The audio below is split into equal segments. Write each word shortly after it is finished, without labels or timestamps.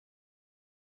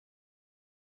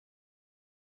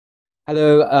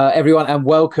Hello, everyone, and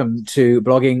welcome to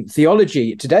Blogging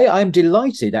Theology. Today, I'm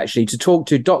delighted, actually, to talk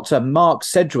to Dr. Mark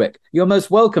Sedgwick. You're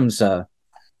most welcome, sir.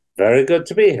 Very good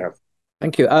to be here.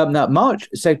 Thank you. Now, Mark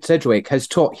Sedgwick has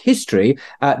taught history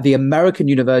at the American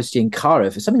University in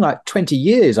Cairo for something like 20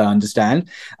 years, I understand.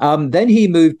 Then he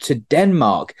moved to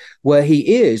Denmark, where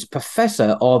he is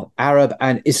Professor of Arab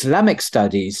and Islamic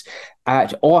Studies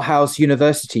at Aarhus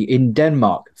University in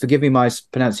Denmark. Forgive me my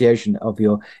pronunciation of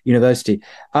your university.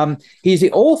 He's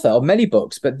the author of many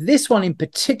books, but this one in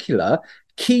particular,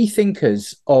 Key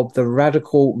Thinkers of the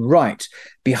Radical Right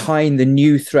Behind the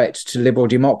New Threat to Liberal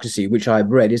Democracy, which I've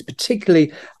read, is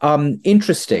particularly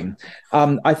interesting.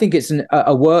 I think it's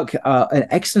a work, an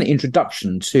excellent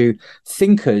introduction to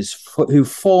thinkers who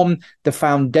form the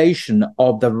foundation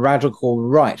of the radical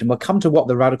right. And we'll come to what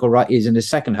the radical right is in a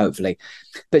second, hopefully.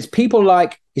 But it's people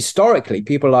like, historically,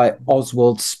 people like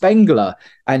Oswald Spengler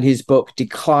and his book,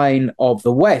 Decline of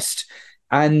the West,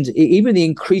 and even the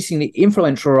increasingly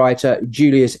influential writer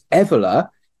Julius Evola.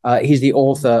 He's the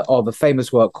author of a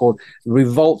famous work called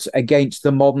Revolt Against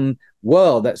the Modern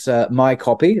World. That's my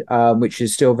copy, which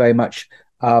is still very much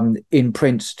in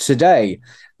print today.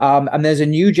 And there's a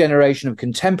new generation of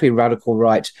contemporary radical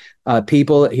right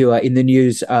people who are in the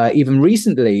news even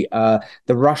recently.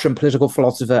 The Russian political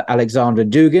philosopher Alexander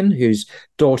Dugin, whose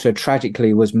daughter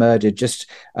tragically was murdered just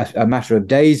a matter of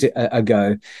days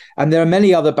ago. And there are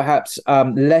many other, perhaps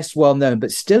less well-known,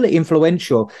 but still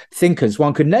influential thinkers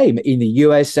one could name in the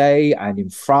USA and in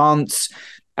France,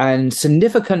 and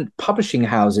significant publishing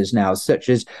houses now, such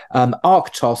as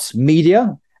Arctos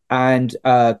Media and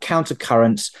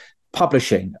Countercurrents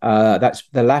Publishing. That's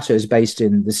the latter is based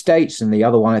in the States, and the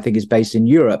other one I think is based in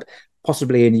Europe,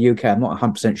 possibly in the UK. I'm not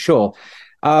 100% sure.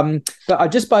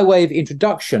 But just by way of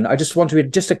introduction, I just want to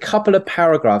read just a couple of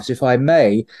paragraphs, if I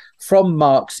may, from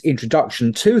Mark's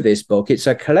introduction to this book. It's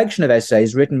a collection of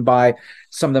essays written by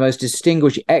some of the most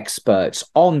distinguished experts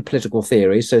on political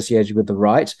theory associated with the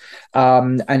right.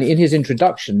 And in his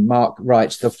introduction, Mark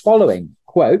writes the following,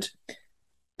 quote,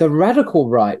 "The radical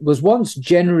right was once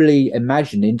generally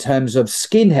imagined in terms of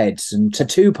skinheads and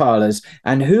tattoo parlors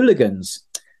and hooligans.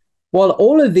 While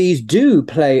all of these do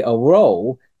play a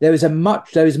role, there is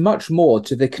much more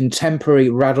to the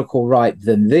contemporary radical right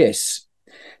than this.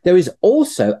 There is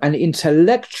also an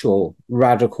intellectual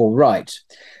radical right,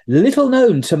 little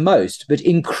known to most, but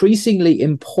increasingly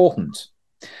important.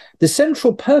 The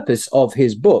central purpose of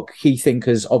his book, Key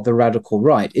Thinkers of the Radical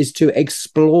Right, is to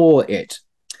explore it.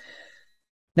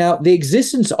 Now, the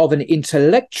existence of an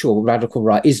intellectual radical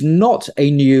right is not a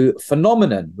new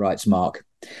phenomenon," writes Mark.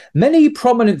 "Many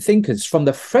prominent thinkers from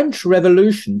the French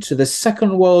Revolution to the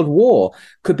Second World War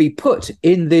could be put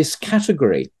in this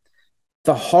category.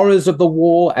 The horrors of the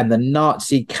war and the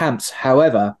Nazi camps,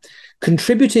 however,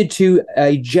 contributed to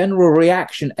a general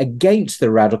reaction against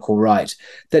the radical right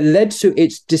that led to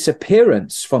its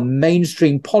disappearance from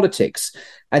mainstream politics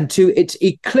and to its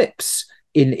eclipse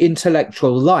in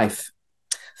intellectual life.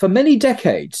 For many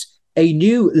decades, a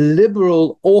new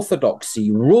liberal orthodoxy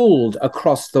ruled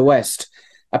across the West,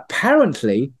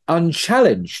 apparently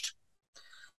unchallenged.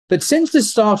 But since the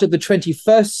start of the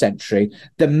 21st century,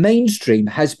 the mainstream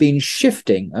has been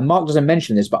shifting. And Mark doesn't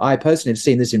mention this, but I personally have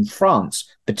seen this in France,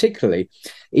 particularly.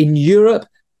 In Europe,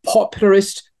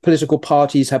 popularist political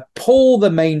parties have pulled the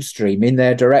mainstream in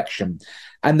their direction.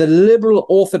 And the liberal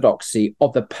orthodoxy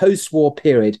of the post-war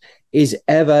period is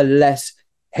ever less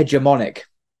hegemonic."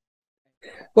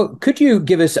 Well, could you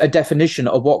give us a definition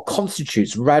of what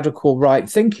constitutes radical right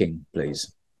thinking,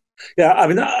 please? Yeah, I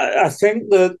mean, I think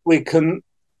that we can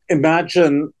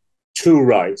imagine two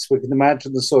rights. We can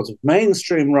imagine the sort of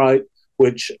mainstream right,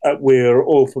 which we're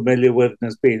all familiar with and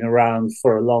has been around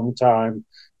for a long time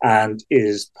and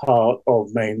is part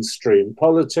of mainstream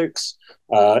politics.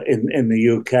 In the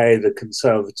UK, the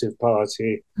Conservative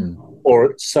Party,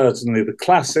 or certainly the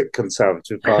classic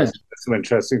Conservative Party. There's some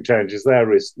interesting changes there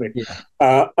recently.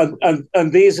 Yeah.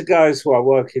 And these are guys who are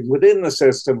working within the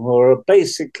system, who are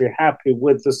basically happy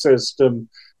with the system,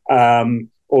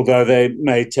 although they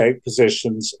may take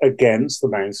positions against the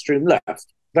mainstream left.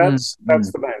 That's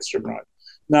the mainstream right.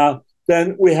 Now,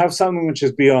 then we have something which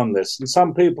is beyond this, and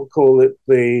some people call it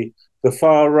the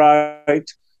far right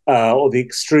or the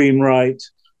extreme right.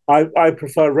 I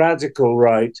prefer radical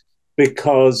right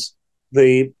because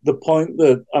the point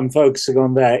that I'm focusing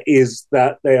on there is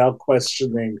that they are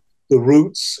questioning the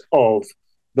roots of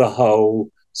the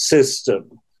whole system.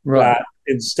 Right. That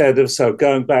instead of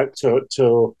going back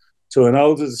to an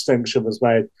older distinction was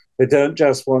made, they don't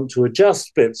just want to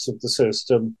adjust bits of the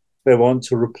system. They want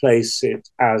to replace it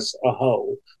as a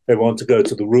whole. They want to go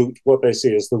to the root, what they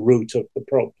see as the root of the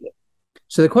problem.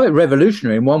 So they're quite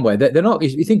revolutionary in one way. They're not.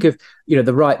 You think of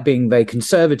the right being very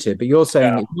conservative, but you're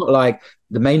saying it's not like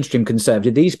the mainstream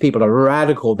conservative. These people are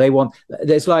radical. They want.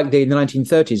 It's like in the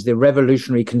 1930s, the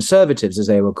revolutionary conservatives, as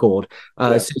they were called.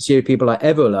 People like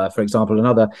Evola, for example,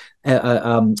 another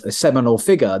seminal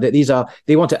figure. That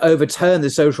they want to overturn the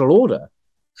social order.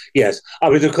 Yes, I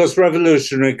mean, of course,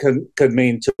 revolutionary can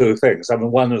mean two things. I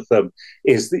mean, one of them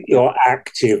is that you're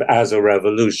active as a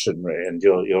revolutionary, and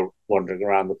you're wandering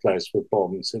around the place with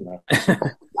bombs in a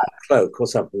cloak or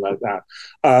something like that.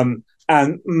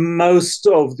 And most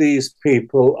of these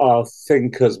people are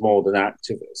thinkers more than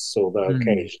activists, although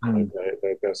occasionally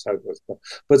they go sideways.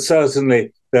 But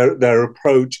certainly, their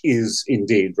approach is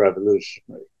indeed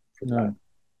revolutionary.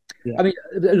 Yeah. I mean,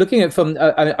 looking at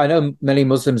I know many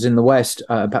Muslims in the West,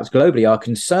 perhaps globally, are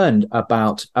concerned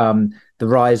about the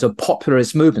rise of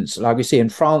populist movements, like we see in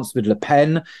France with Le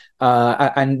Pen,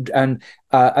 and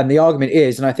the argument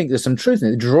is, and I think there's some truth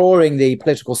in it, drawing the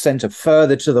political centre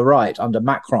further to the right under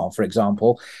Macron, for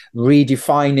example,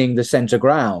 redefining the centre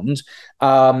ground,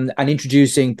 and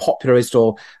introducing populist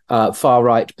or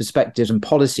far-right perspectives and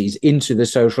policies into the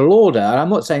social order. And I'm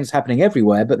not saying it's happening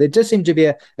everywhere, but there does seem to be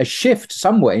a shift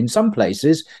somewhere in some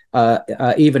places,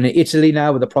 even in Italy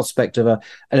now, with the prospect of an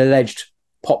alleged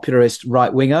popularist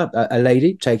right-winger, a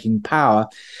lady taking power.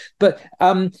 But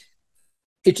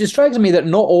it just strikes me that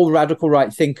not all radical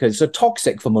right thinkers are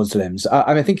toxic for Muslims.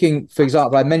 I'm thinking, for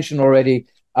example, I mentioned already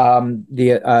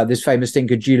this famous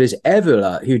thinker Julius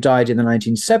Evola, who died in the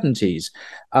 1970s,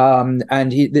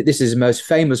 and this is his most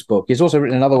famous book. He's also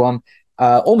written another one,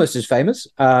 almost as famous,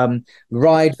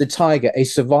 "Ride the Tiger: A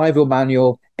Survival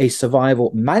Manual." A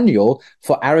survival manual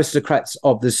for aristocrats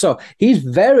of the soul. He's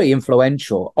very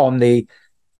influential on the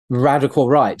radical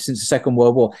right since the Second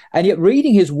World War. And yet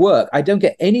reading his work, I don't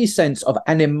get any sense of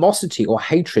animosity or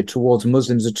hatred towards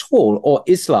Muslims at all, or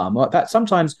Islam, or that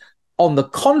sometimes on the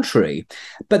contrary.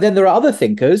 But then there are other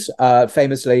thinkers,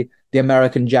 famously the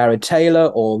American Jared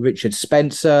Taylor or Richard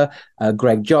Spencer,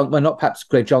 Greg Johnson, well, not perhaps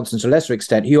Greg Johnson to a lesser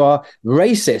extent, who are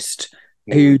racist,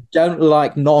 who don't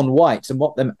like non-whites and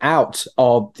want them out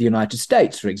of the United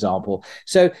States, for example.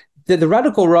 So the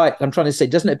radical right, I'm trying to say,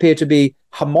 doesn't appear to be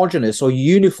homogenous or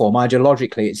uniform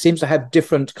ideologically. It seems to have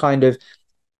different kind of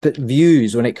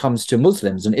views when it comes to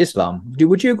Muslims and Islam.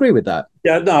 Would you agree with that?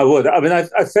 Yeah, no, I would. I mean, I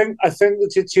think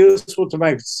that it's useful to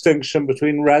make a distinction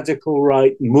between radical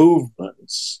right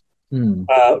movements,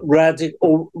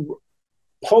 radical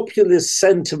populist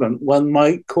sentiment. One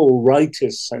might call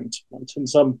rightist sentiment, and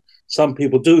some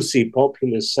people do see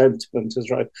populist sentiment as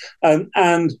right,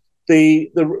 and the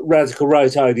radical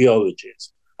right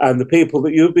ideologies. And the people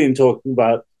that you've been talking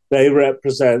about, they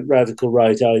represent radical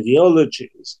right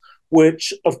ideologies,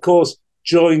 which, of course,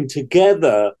 join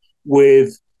together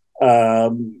with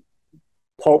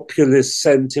populist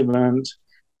sentiment,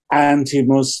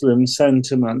 anti-Muslim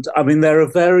sentiment. I mean, there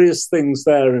are various things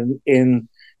there in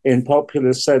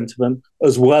populist sentiment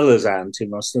as well as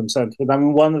anti-Muslim sentiment. I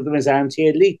mean, one of them is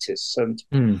anti-elitist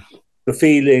sentiment. The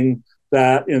feeling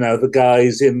that, the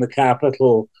guys in the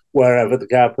capital, wherever the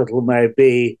capital may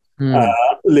be,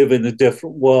 live in a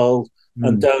different world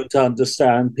and don't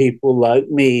understand people like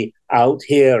me out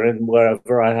here and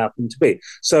wherever I happen to be.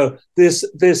 So the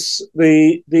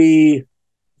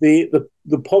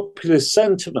populist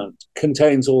sentiment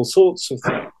contains all sorts of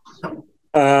things.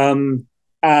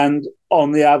 And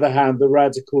on the other hand, the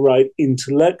radical right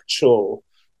intellectual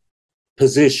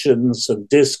positions and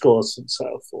discourse and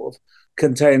so forth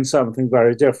contain something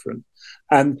very different.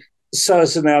 And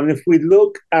certainly, I mean, if we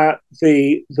look at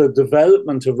the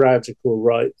development of radical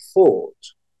right thought,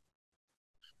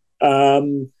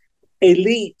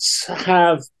 elites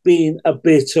have been a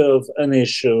bit of an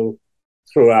issue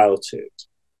throughout it.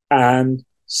 And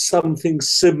something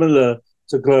similar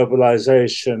to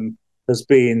globalization has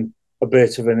been a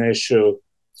bit of an issue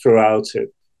throughout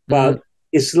it. But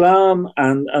Islam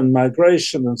and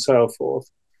migration and so forth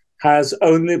has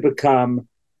only become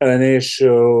an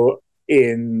issue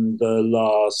in the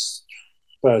last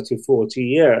 30, 40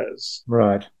 years.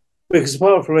 Right. Because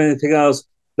apart from anything else,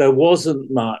 there wasn't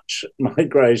much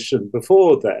migration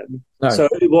before then. No. So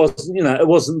it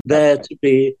wasn't there to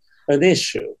be an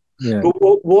issue. Yeah. But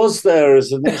what was there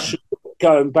as an issue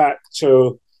going back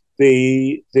to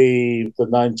the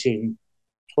 1920s,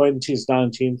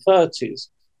 1930s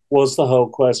was the whole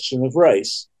question of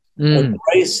race. And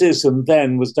racism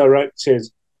then was directed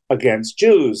against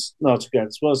Jews, not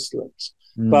against Muslims.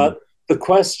 But the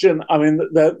question, I mean,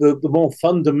 the more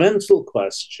fundamental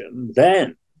question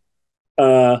then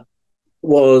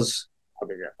was, I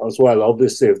mean, as well,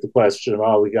 obviously, of the question of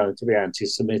are we going to be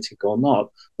anti-Semitic or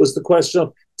not, was the question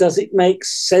of does it make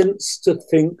sense to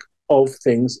think of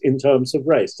things in terms of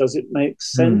race? Does it make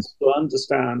sense to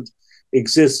understand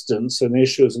existence and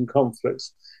issues and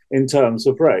conflicts in terms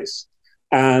of race?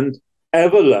 And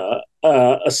Evola,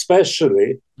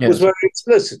 especially, was very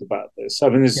explicit about this. I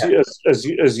mean,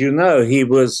 as you know, he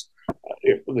was,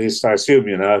 at least I assume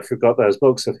you know, if you've got those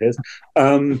books of his,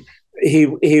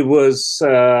 he was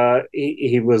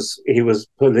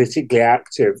politically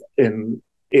active in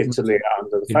Italy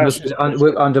under the fascists.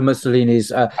 Under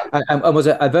Mussolini's, and was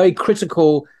a very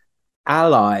critical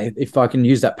ally, if I can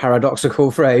use that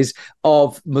paradoxical phrase,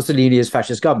 of Mussolini's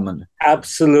fascist government.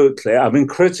 Absolutely. I mean,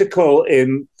 critical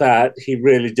in that he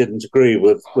really didn't agree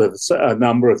with a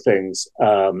number of things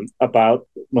about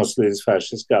Mussolini's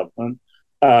fascist government,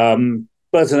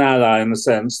 but an ally in the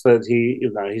sense that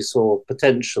he saw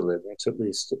potential in it, at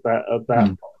least at that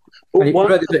point. He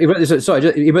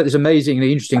wrote this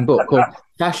amazingly interesting book called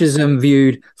Fascism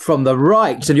Viewed from the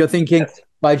Right. And you're thinking,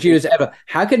 by Julius Evola,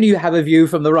 how can you have a view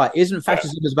from the right? Isn't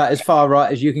fascism about as far right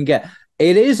as you can get?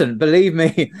 It isn't, believe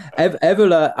me.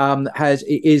 Evola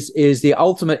is the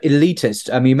ultimate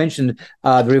elitist. I mean, you mentioned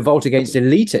the revolt against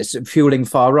elitists fueling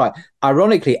far right.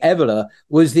 Ironically, Evola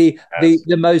was the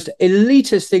most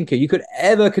elitist thinker you could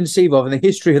ever conceive of in the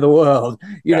history of the world.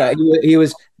 You know, he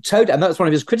was total, and that's one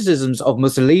of his criticisms of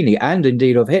Mussolini and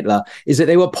indeed of Hitler, is that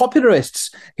they were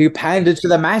popularists who pandered to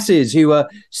the masses, who were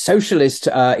socialist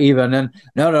even. And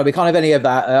no, we can't have any of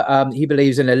that. He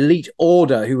believes in an elite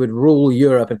order who would rule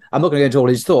Europe. And I'm not going to go into all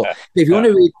his thought. If you want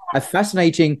to read a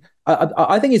fascinating,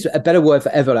 I think it's a better word for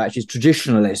Evola actually is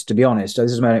traditionalist, to be honest. So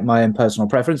this is my own personal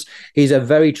preference. He's a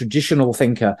very traditional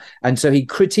thinker. And so he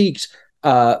critiqued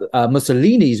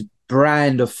Mussolini's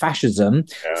brand of fascism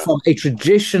from a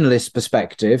traditionalist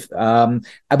perspective,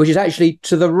 which is actually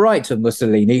to the right of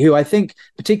Mussolini, who I think,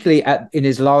 particularly in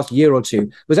his last year or two,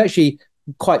 was actually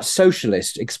quite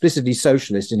socialist, explicitly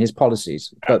socialist in his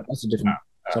policies. But that's a different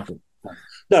subject.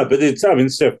 No, but it's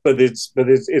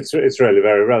really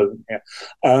very relevant here.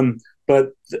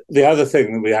 But the other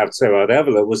thing that we have to say about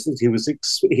Evola was that he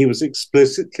was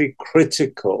explicitly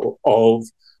critical of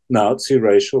Nazi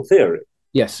racial theory.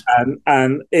 Yes,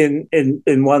 and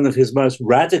in one of his most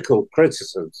radical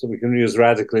criticisms, we can use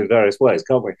radical in various ways,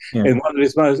 can't we? Yeah. In one of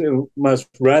his most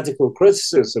radical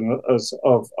criticisms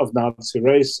of Nazi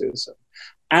racism,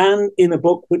 and in a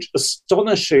book which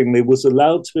astonishingly was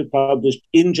allowed to be published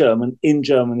in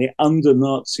Germany under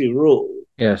Nazi rule.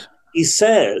 Yes, he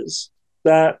says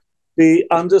that the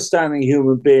understanding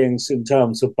human beings in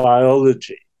terms of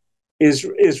biology is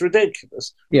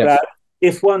ridiculous. Yes. That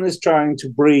if one is trying to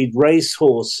breed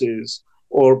racehorses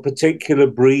or particular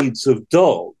breeds of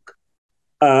dog,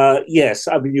 yes,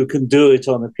 I mean, you can do it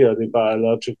on a purely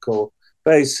biological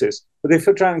basis. But if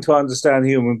you're trying to understand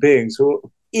human beings who are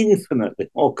infinitely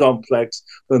more complex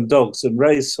than dogs and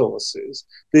racehorses,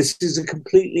 this is a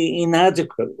completely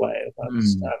inadequate way of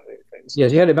understanding things.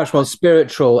 Yes, he had a much more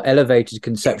spiritual, elevated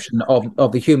conception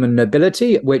of the human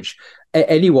nobility, which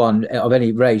anyone of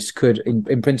any race could,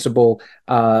 in principle,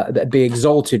 be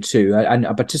exalted to and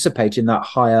participate in that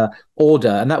higher order.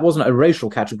 And that wasn't a racial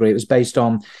category. It was based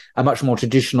on a much more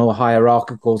traditional,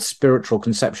 hierarchical, spiritual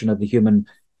conception of human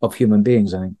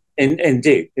beings, I think.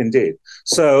 Indeed.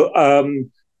 So,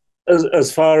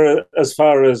 as far as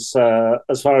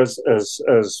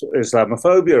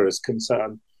Islamophobia is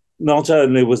concerned, not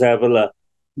only was Evola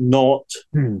not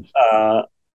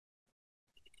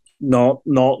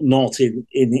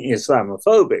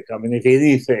Islamophobic. I mean, if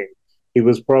anything, he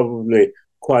was probably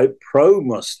quite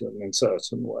pro-Muslim in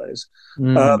certain ways.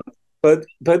 But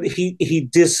he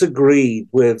disagreed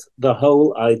with the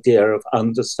whole idea of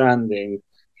understanding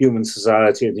human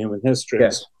society and human history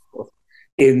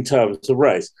in terms of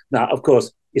race. Now, of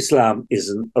course, Islam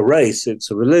isn't a race, it's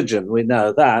a religion, we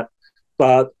know that,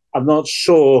 but I'm not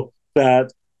sure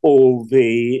that all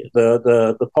the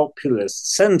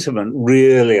populist sentiment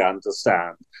really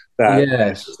understand that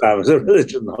Islam is a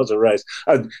religion, not a race.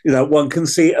 And, one can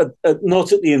see,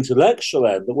 not at the intellectual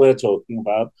end that we're talking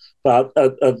about, but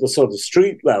at the sort of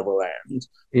street level end,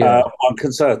 one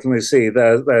can certainly see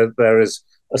there is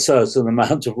a certain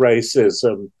amount of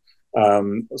racism,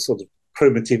 sort of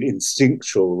primitive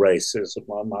instinctual racism,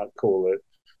 I might call it,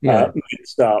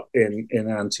 mixed up in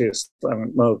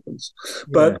anti-Islamic movements.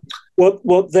 But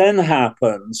what then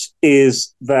happens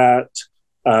is that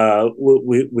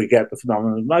we get the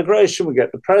phenomenon of migration, we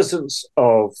get the presence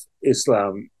of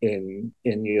Islam in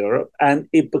Europe, and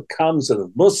it becomes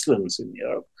of Muslims in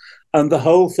Europe, and the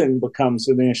whole thing becomes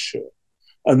an issue.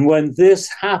 And when this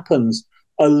happens,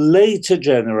 a later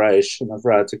generation of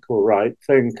radical right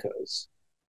thinkers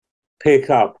pick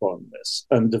up on this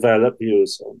and develop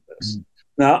views on this.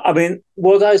 Now, I mean,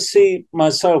 what I see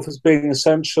myself as being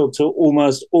essential to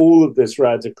almost all of this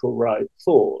radical right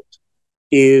thought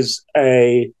is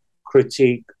a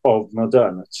critique of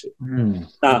modernity.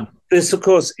 Now, this, of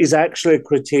course, is actually a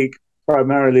critique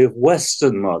primarily of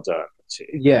Western modernity.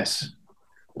 Yes.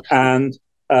 And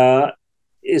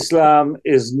Islam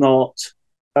is not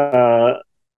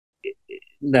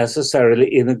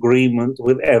necessarily in agreement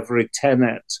with every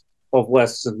tenet of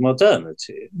Western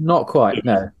modernity. Not quite,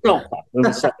 no. Not quite.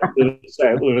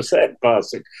 We were saying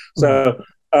passing. So,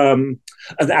 and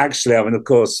actually, I mean, of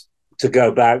course, to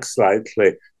go back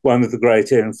slightly, one of the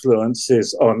great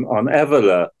influences on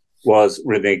Evola was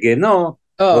René Guénon.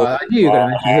 Oh, I knew you were going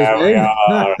to mention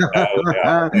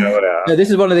his name. No,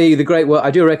 this is one of the great work. I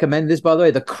do recommend this, by the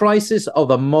way, The Crisis of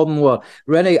the Modern World.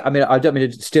 René, I mean, I don't mean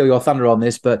to steal your thunder on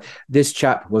this, but this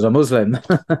chap was a Muslim.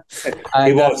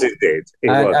 He was indeed.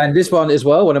 And this one as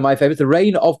well, one of my favorites, The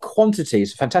Reign of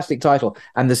Quantities, fantastic title,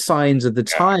 and The Signs of the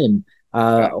Time.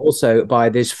 Also by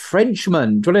this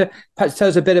Frenchman. Do you want to perhaps tell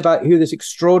us a bit about who this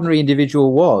extraordinary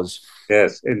individual was?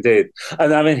 Yes, indeed.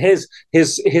 And I mean, his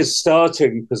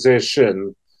starting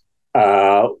position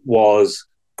was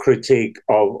critique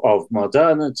of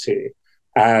modernity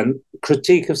and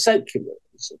critique of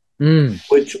secularism,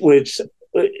 which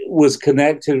was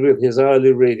connected with his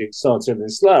early readings, not in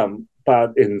Islam,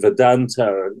 but in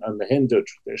Vedanta and the Hindu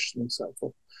tradition and so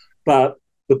forth. But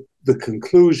the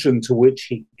conclusion to which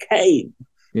he came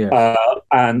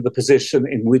and the position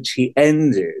in which he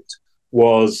ended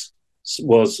was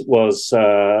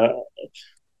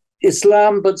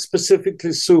Islam, but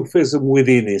specifically Sufism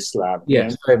within Islam.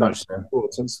 Yes, very much so. The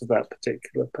importance of that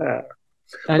particular pair.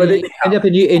 And he ended up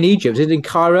in Egypt, in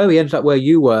Cairo. He ended up where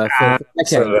you were.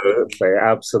 Absolutely.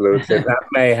 That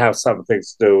may have something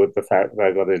to do with the fact that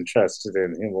I got interested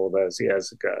in him all those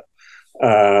years ago.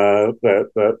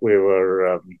 That we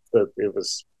were, that it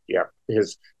was,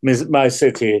 my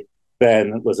city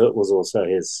then was also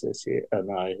his city, and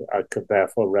I could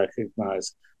therefore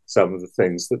recognize some of the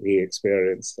things that he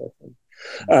experienced, I think.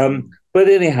 But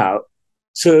anyhow,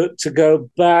 to go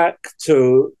back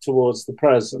towards the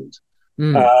present,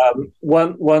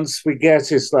 once we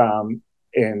get Islam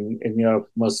in Europe,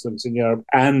 Muslims in Europe,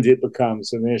 and it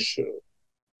becomes an issue,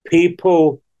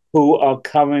 people who are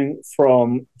coming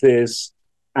from this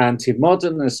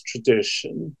anti-modernist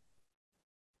tradition,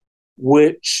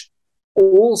 which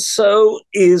also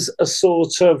is a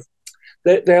sort of,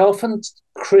 they often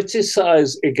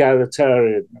criticize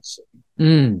egalitarianism.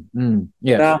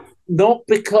 Yes. Now, not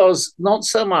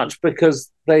so much because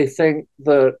they think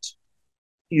that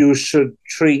you should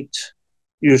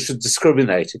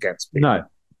discriminate against people. No.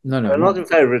 They're not in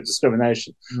favor of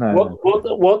discrimination. No.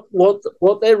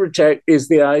 What they reject is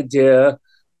the idea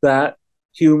that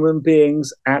human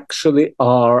beings actually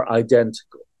are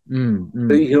identical.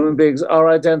 The human beings are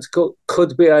identical,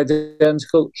 could be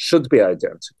identical, should be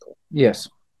identical. Yes.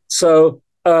 So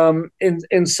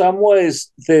in some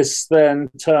ways, this then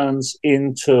turns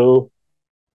into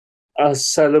a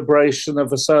celebration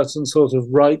of a certain sort of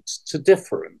right to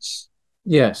difference.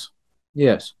 Yes.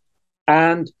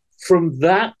 And from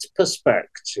that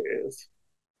perspective,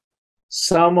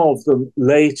 some of them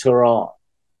later on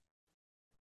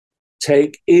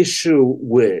take issue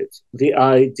with the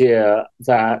idea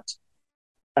that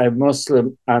a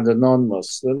Muslim and a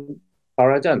non-Muslim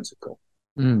are identical.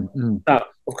 Now,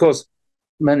 of course,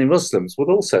 many Muslims would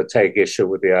also take issue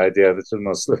with the idea that a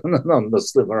Muslim and a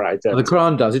non-Muslim are identical. Well, the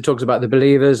Quran does. It talks about the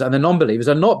believers and the non-believers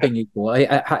are not being equal.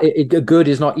 Good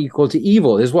is not equal to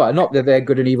evil as well. Not that they're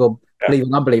good and evil, believers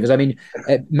and unbelievers. I mean,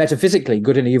 metaphysically,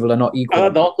 good and evil are not equal.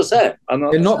 Not the same.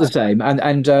 They're not the same.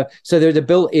 And so there's a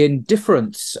built-in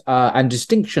difference and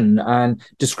distinction and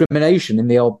discrimination in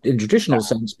the traditional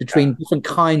sense between different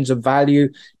kinds of value,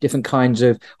 different kinds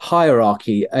of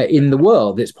hierarchy in the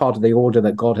world. It's part of the order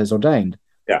that God has ordained.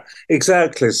 Yeah,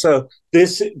 exactly. So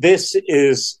this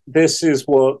is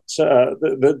what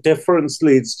the difference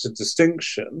leads to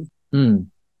distinction,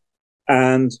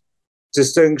 and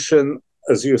distinction,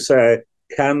 as you say,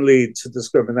 can lead to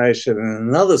discrimination in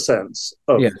another sense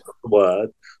of the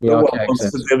word. One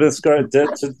wants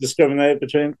to discriminate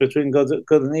between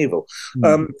good and evil.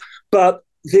 But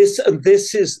this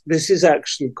is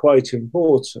actually quite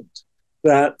important.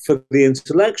 That for the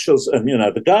intellectuals, and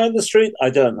the guy in the street,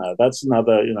 I don't know. That's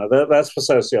another. That's for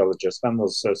sociologists. I'm not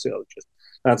a sociologist.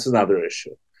 That's another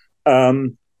issue.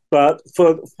 But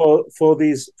for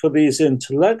these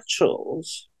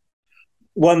intellectuals,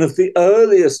 one of the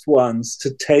earliest ones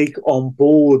to take on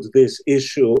board this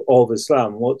issue of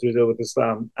Islam, what do we do with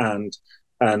Islam and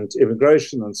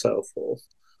immigration and so forth,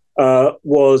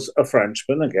 was a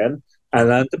Frenchman again,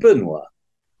 Alain de Benoit.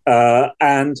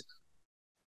 And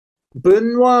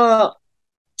Benoit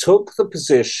took the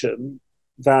position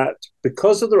that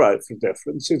because of the right for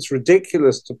difference, it's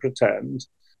ridiculous to pretend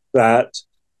that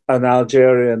an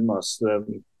Algerian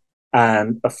Muslim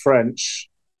and a French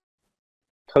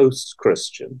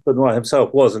post-Christian. Benoit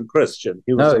himself wasn't Christian.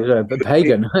 He was a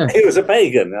pagan. He was a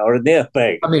pagan or a near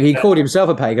pagan. I mean, he called himself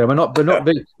a pagan. We're not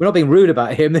being rude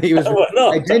about him. He was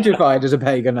identified as a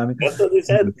pagan. I mean, that's what he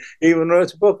said. He even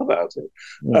wrote a book about it.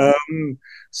 Yeah.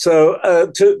 So,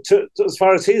 as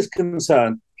far as he's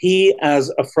concerned, he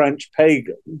as a French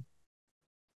pagan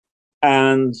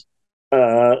and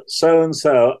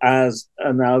so as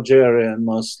an Algerian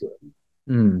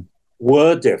Muslim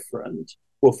were different,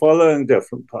 were following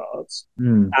different paths,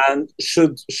 and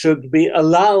should be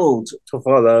allowed to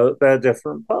follow their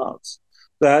different paths.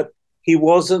 That he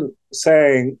wasn't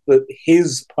saying that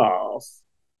his path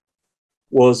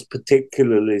was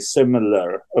particularly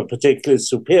similar or particularly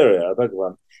superior.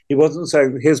 He wasn't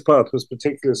saying that his path was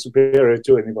particularly superior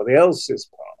to anybody else's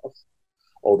path.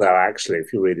 Although, actually,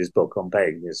 if you read his book on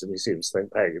paganism, he seems to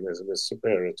think paganism is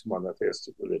superior to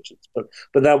monotheistic religions. But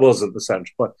that wasn't the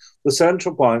central point. The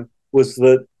central point was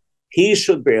that he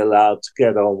should be allowed to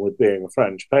get on with being a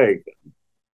French pagan.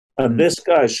 And this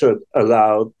guy should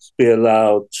be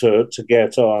allowed to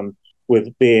get on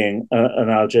with being an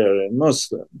Algerian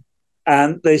Muslim.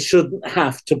 And they shouldn't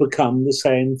have to become the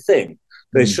same thing.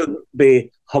 They shouldn't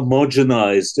be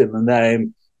homogenized in the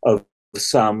name of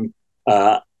some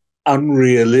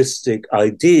unrealistic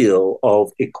ideal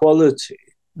of equality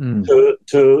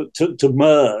to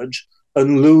merge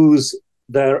and lose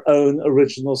their own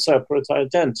original separate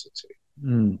identity.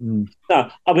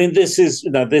 Now, I mean, this is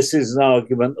an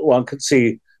argument that one could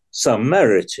see some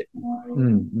merit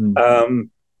in,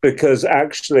 because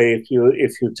actually,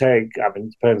 if you take, I mean,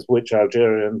 it depends which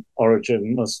Algerian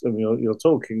origin Muslim you're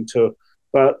talking to,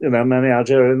 but many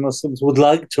Algerian Muslims would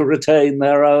like to retain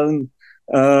their own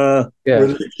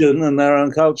religion and their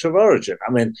own culture of origin.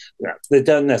 I mean, they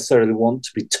don't necessarily want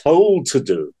to be told to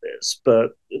do this,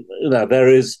 but there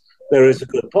is a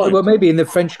good point. Well, maybe in the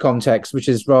French context, which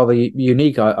is rather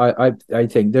unique, I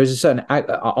think there's a certain,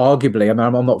 arguably, I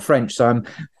mean, I'm not French, so I'm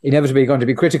inevitably going to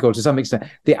be critical to some extent,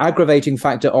 the aggravating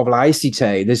factor of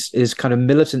laïcité, this is kind of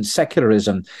militant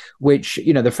secularism, which,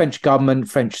 the French government,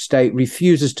 French state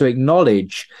refuses to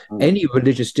acknowledge any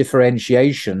religious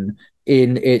differentiation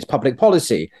in its public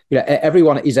policy.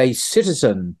 Everyone is a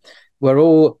citizen. We're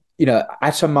all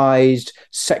atomized,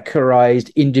 secularized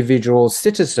individual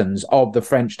citizens of the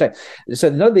French state.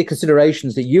 So none of the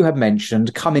considerations that you have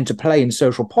mentioned come into play in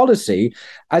social policy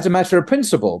as a matter of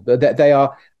principle, that they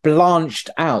are blanched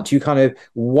out. You kind of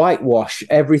whitewash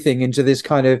everything into this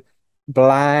kind of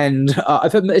bland,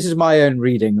 this is my own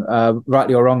reading,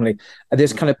 rightly or wrongly,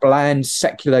 this kind of bland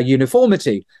secular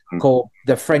uniformity called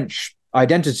the French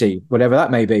identity, whatever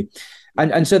that may be.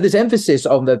 And so this emphasis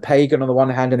on the pagan on the one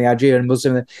hand and the Algerian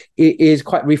Muslim is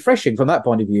quite refreshing from that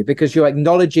point of view, because you're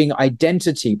acknowledging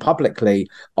identity publicly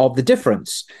of the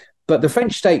difference. But the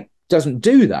French state doesn't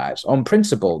do that on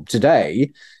principle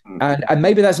today. And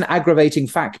maybe that's an aggravating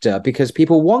factor, because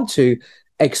people want to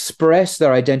express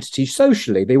their identity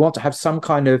socially. They want to have some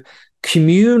kind of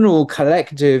communal,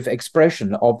 collective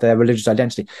expression of their religious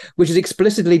identity, which is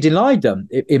explicitly denied them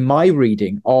in my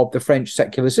reading of the French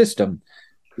secular system.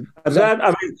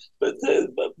 And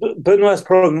Benoit's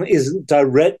problem isn't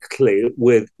directly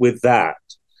with that,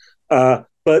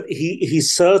 but he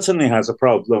certainly has a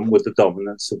problem with the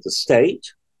dominance of the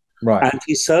state, right? And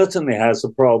he certainly has a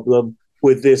problem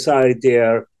with this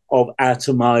idea of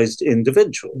atomized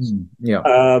individuals.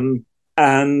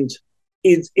 And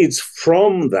it's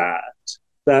from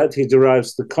that he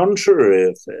derives the contrary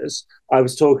of this. I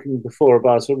was talking before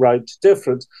about a right to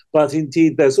difference, but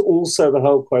indeed there's also the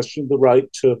whole question of the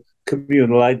right to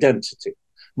communal identity.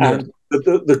 And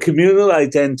the communal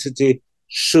identity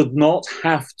should not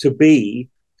have to be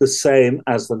the same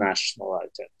as the national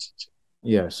identity.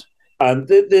 Yes. And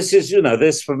this is,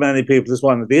 this for many people is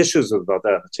one of the issues of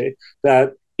modernity,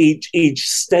 that each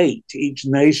state, each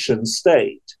nation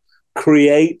state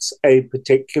creates a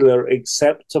particular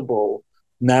acceptable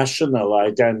national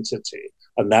identity.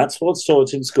 And that's what's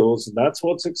taught in schools, and that's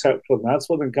what's acceptable, and that's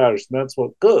what's encouraged, and that's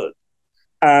what's good.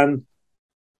 And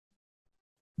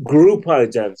group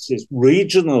identities,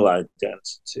 regional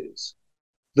identities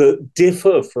that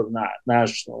differ from that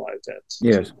national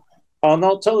identity are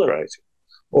not tolerated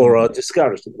or are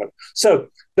discouraged. So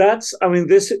that's,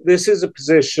 this is a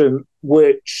position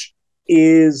which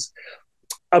is,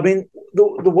 the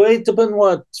way de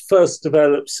Benoit first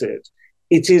develops it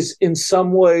is in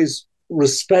some ways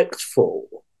respectful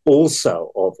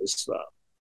also of Islam.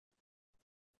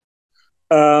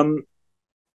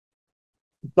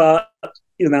 But,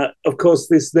 of course,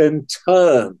 this then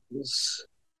turns,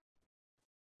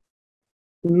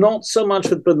 not so much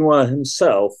with Benoit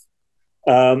himself,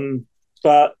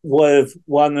 but with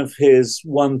one of his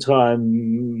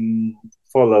one-time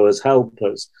followers,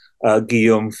 helpers,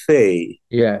 Guillaume Fay.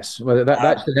 Yes, well,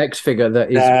 that's the next figure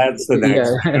that is. That's the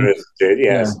next figure, isn't it?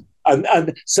 Yes. Yeah.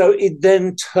 And so it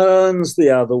then turns the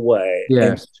other way,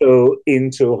 yes,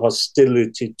 into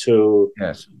hostility to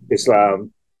yes,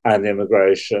 Islam and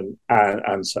immigration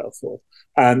and so forth.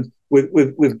 And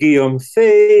with Guillaume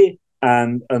Fay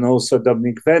and also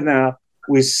Dominique Venner,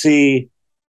 we see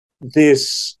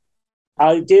this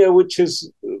idea which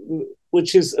is,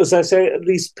 as I say, at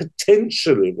least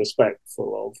potentially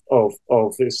respectful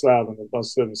of Islam and of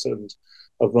Muslims and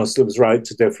of Muslims' right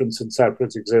to difference and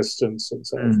separate existence and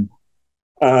so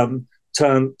on,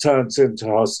 turns into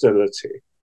hostility.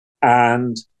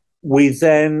 And we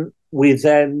then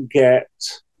get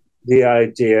the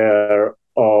idea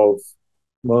of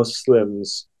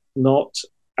Muslims not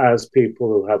as people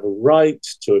who have a right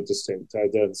to a distinct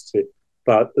identity,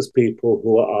 but as people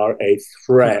who are a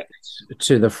threat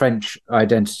to the French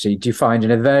identity, defined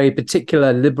in a very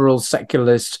particular liberal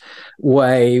secularist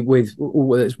way, with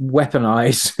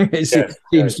weaponized. It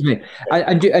seems to me. Yes.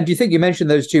 And do you think, you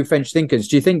mentioned those two French thinkers?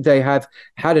 Do you think they have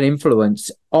had an influence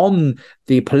on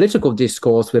the political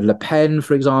discourse with Le Pen,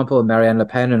 for example, Marianne Le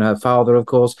Pen and her father, of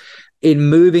course, in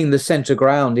moving the centre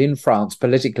ground in France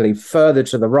politically further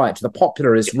to the right, to the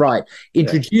popularist right,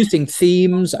 introducing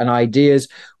themes and ideas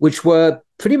which were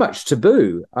pretty much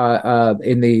taboo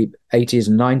in the 80s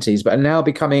and 90s, but are now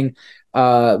becoming,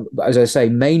 as I say,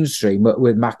 mainstream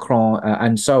with Macron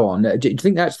and so on. Do you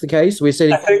think that's the case? We're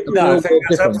seeing. I think that's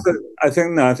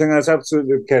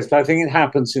absolutely the case. But I think it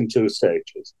happens in two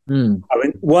stages. I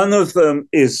mean, one of them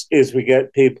is we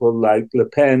get people like Le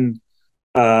Pen,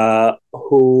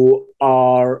 who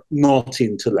are not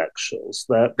intellectuals.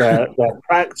 They're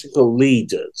practical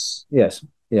leaders. Yes.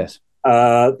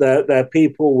 They're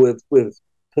people with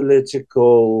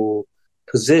political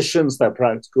positions. They're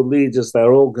practical leaders.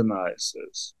 They're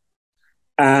organizers,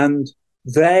 and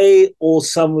they, or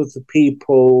some of the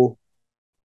people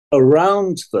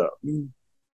around them,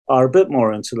 are a bit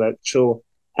more intellectual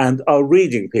and are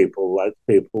reading people like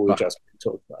people we just been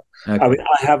talking about. Okay. I mean,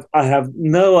 I have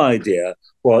no idea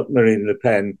what Marine Le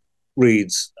Pen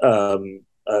reads at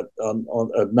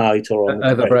night or on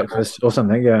over breakfast or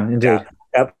something. Yeah, indeed.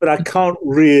 Yeah, but I can't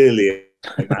really.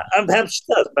 And perhaps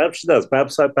she does.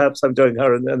 Perhaps I'm doing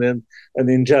her an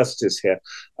injustice here.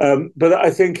 But I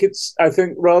think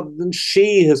rather than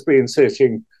she has been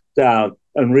sitting down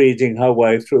and reading her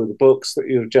way through the books that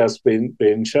you've just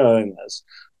been showing us,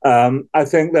 I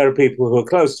think there are people who are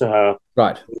close to her,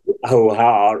 right, who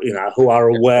are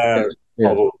aware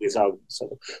of all these arguments.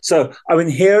 So I mean,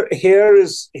 here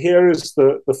is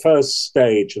the first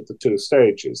stage of the two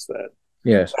stages. Then,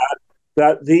 yes,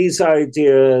 that these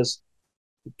ideas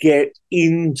get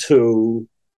into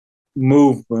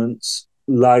movements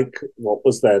like what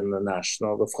was then the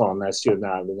Front National,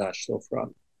 the National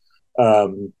Front,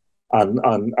 and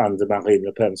Marine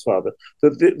Le Pen's father.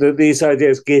 These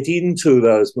ideas get into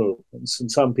those movements,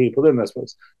 and some people in those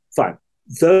movements. Fine.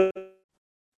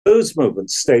 Those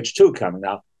movements, stage two coming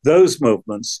up, those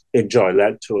movements enjoy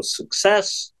electoral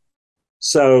success.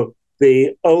 So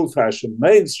the old-fashioned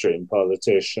mainstream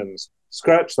politicians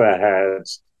scratch their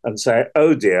heads and say,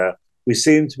 oh dear, we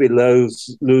seem to be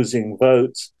losing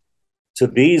votes to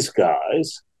these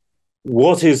guys.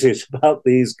 What is it about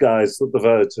these guys that the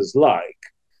voters like?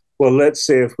 Well, let's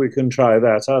see if we can try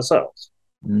that ourselves.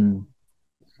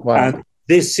 Wow. And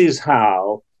this is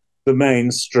how the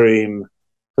mainstream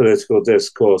political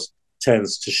discourse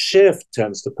tends to shift,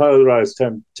 tends to polarize,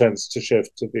 tends to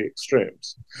shift to the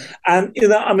extremes. And,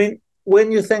 I mean,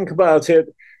 when you think about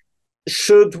it,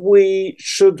 should we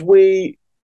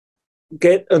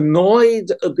get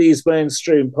annoyed at these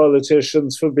mainstream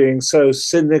politicians for being so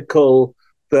cynical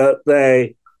that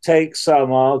they take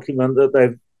some argument that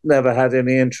they've never had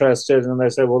any interest in and they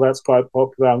say, well, that's quite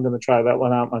popular, I'm going to try that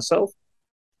one out myself?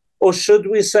 Or should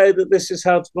we say that this is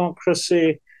how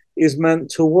democracy is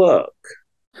meant to work?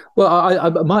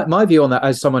 Well, my view on that,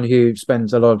 as someone who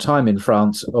spends a lot of time in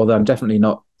France, although I'm definitely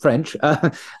not French,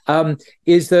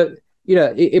 is that,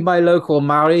 in my local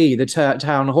Marie, the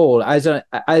town hall, as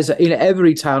in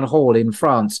every town hall in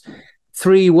France,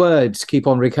 three words keep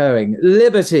on recurring: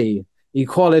 liberty,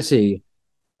 equality,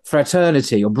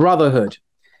 fraternity, or brotherhood.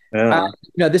 Yeah.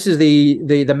 This is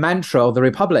the mantra of the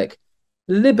Republic: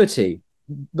 liberty,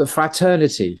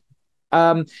 fraternity,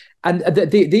 and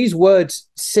these words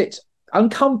sit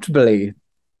uncomfortably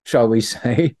shall we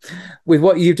say, with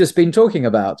what you've just been talking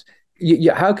about.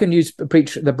 How can you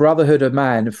preach the brotherhood of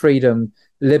man, freedom,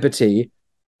 liberty,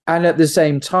 and at the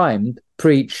same time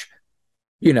preach,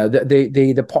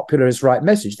 the popularist right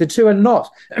message? The two are not,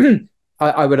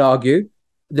 I would argue,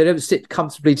 they don't sit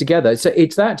comfortably together. So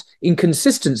it's that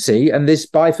inconsistency and this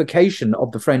bifurcation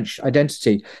of the French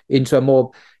identity into a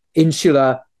more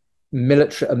insular,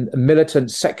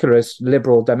 militant, secularist,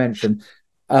 liberal dimension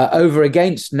over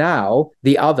against now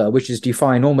the other, which is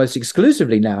defined almost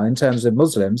exclusively now in terms of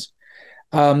Muslims,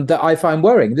 that I find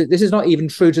worrying. This is not even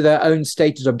true to their own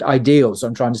stated of ideals.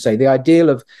 I'm trying to say the ideal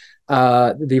of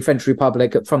the French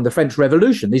Republic from the French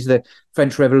Revolution. These are the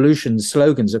French Revolution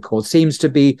slogans, of course, seems to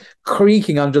be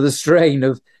creaking under the strain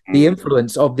of the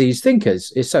influence of these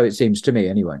thinkers. So it seems to me,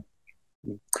 anyway.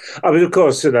 I mean, of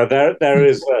course, there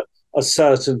is a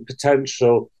certain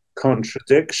potential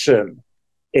contradiction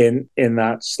in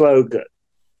that slogan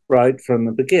right from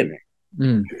the beginning.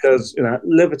 Because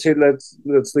liberty, let's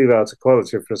leave out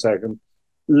equality for a second.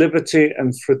 Liberty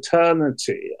and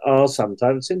fraternity are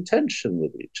sometimes in tension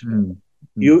with each other.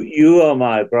 You are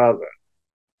my brother.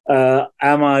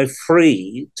 Am I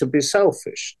free to be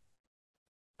selfish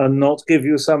and not give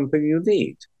you something you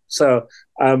need? So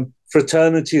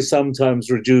fraternity sometimes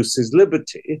reduces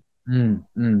liberty,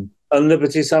 and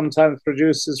liberty sometimes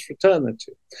produces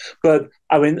fraternity. But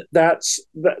I mean, that's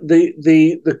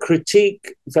the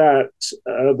critique that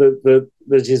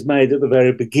is made at the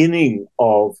very beginning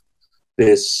of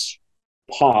this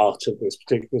part of this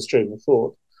particular stream of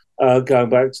thought, going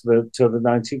back to the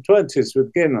 1920s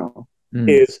with Guénon,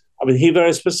 is, I mean, he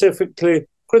very specifically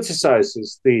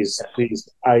criticizes these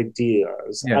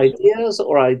ideas. Yeah. Ideas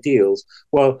or ideals?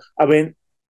 Well, I mean,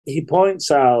 he points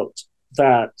out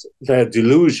that they're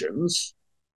delusions,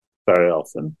 very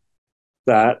often,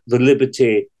 that the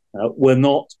liberty, we're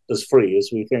not as free as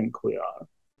we think we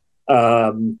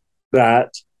are,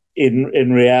 that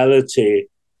in reality,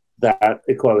 that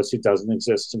equality doesn't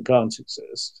exist and can't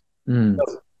exist,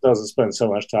 doesn't spend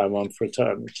so much time on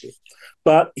fraternity.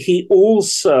 But he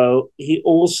also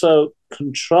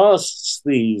contrasts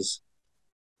these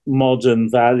modern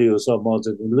values or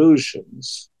modern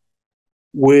illusions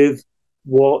with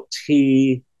what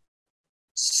he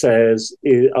says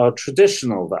are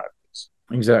traditional values.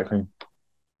 Exactly.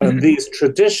 And these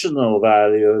traditional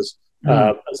values,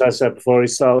 as I said before, he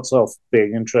starts off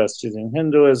being interested in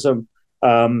Hinduism,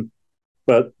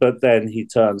 but then he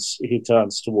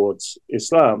turns towards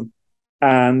Islam,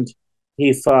 and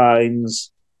he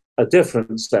finds a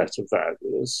different set of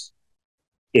values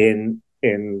in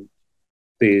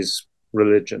these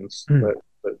religions that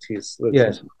he's lived.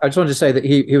 Yes, I just wanted to say that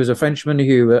he was a Frenchman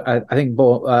who I think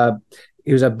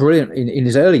he was a brilliant in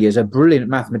his early years, a brilliant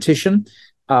mathematician,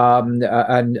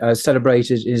 and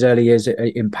celebrated in his early years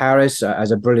in Paris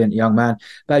as a brilliant young man.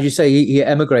 But as you say, he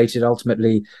emigrated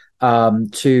ultimately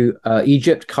to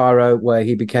Egypt, Cairo, where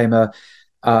he became a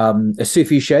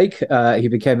Sufi sheikh. He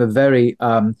became a very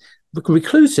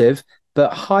reclusive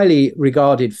but highly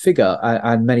regarded figure,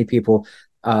 and many people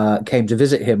came to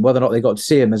visit him. Whether or not they got to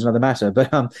see him is another matter. But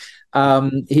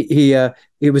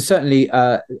he was certainly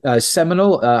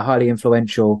seminal, highly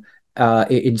influential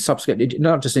in subsequent,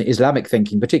 not just in Islamic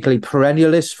thinking, particularly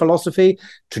perennialist philosophy,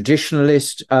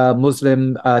 traditionalist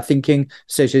Muslim thinking,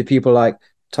 associated with people like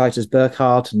Titus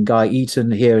Burckhardt and Guy Eaton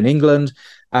here in England,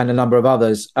 and a number of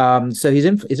others. So his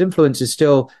influence is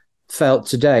still felt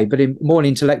today, but more in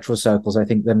intellectual circles, I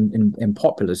think, than in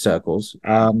popular circles.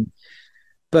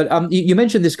 But you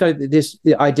mentioned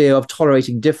the idea of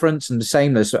tolerating difference and the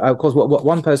sameness. Of course, what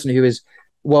one person who is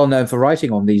well known for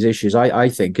writing on these issues, I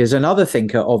think, is another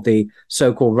thinker of the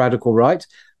so-called radical right,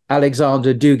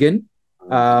 Alexander Dugin,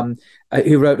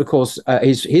 who wrote, of course,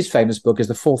 his famous book is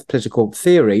The Fourth Political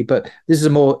Theory, but this is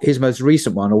his most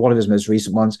recent one, or one of his most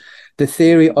recent ones, The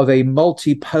Theory of a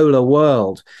Multipolar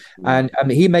World. And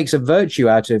he makes a virtue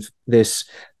out of this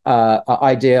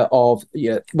idea of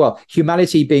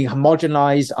humanity being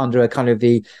homogenized under a kind of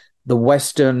the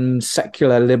Western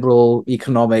secular liberal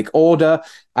economic order,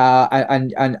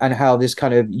 and how this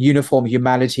kind of uniform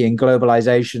humanity and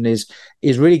globalization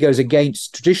is really goes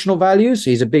against traditional values.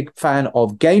 He's a big fan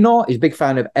of Guénon. He's a big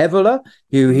fan of Evola,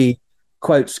 who he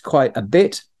quotes quite a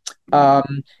bit.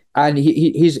 And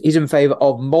he's in favor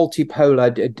of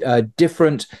multipolar,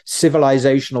 different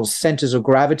civilizational centers of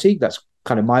gravity. That's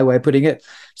kind of my way of putting it.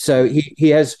 So he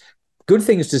has good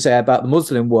things to say about the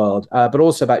Muslim world, but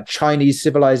also about Chinese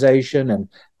civilization and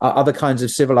other kinds of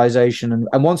civilization,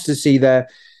 and wants to see their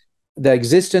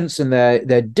existence and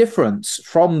their difference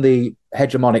from the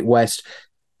hegemonic West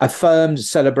affirmed,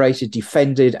 celebrated,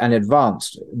 defended, and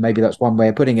advanced. Maybe that's one way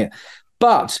of putting it.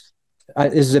 But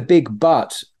There's a big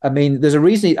but. I mean, there's a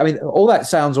reason. I mean, all that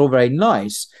sounds all very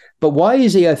nice, but why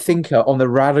is he a thinker on the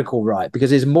radical right? Because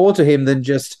there's more to him than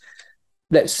just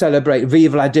let's celebrate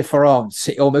Vive la différence.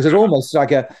 It's almost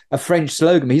like a French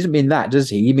slogan. He doesn't mean that, does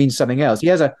he? He means something else.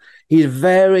 He's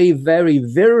very, very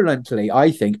virulently,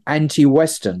 I think,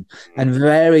 anti-Western and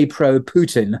very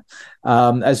pro-Putin,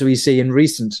 as we see in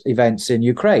recent events in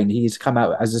Ukraine. He's come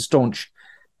out as a staunch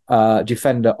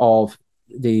defender of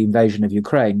the invasion of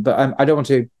Ukraine. But I don't want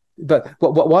to. But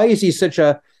why is he such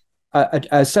a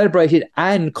celebrated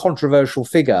and controversial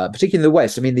figure, particularly in the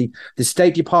West? I mean, the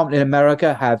State Department in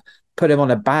America have put him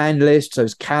on a banned list. So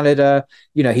is Canada.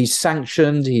 He's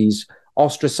sanctioned. He's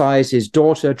ostracized. His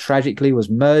daughter tragically was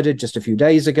murdered just a few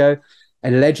days ago,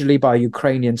 allegedly by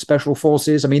Ukrainian special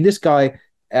forces. I mean, this guy,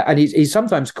 and he's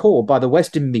sometimes called by the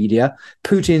Western media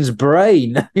Putin's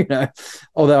brain.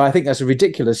 Although I think that's a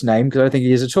ridiculous name because I don't think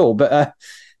he is at all. But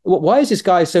why is this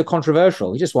guy so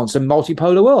controversial? He just wants a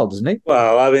multipolar world, doesn't he?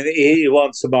 Well, I mean, he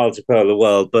wants a multipolar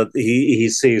world, but he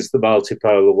sees the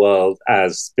multipolar world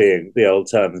as being the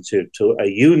alternative to a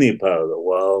unipolar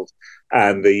world.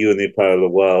 And the unipolar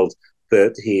world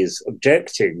that he's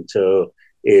objecting to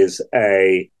is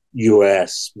a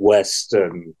US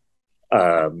Western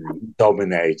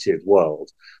dominated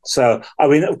world. So, I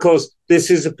mean, of course,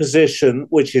 this is a position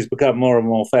which he's become more and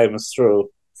more famous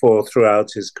throughout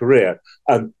his career,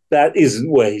 and that isn't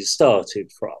where he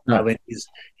started from. No. I mean,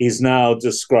 he's now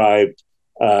described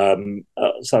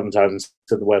sometimes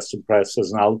to the Western press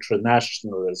as an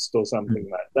ultra-nationalist or something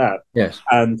like that. Yes,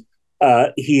 and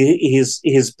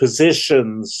his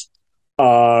positions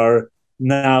are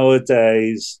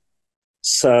nowadays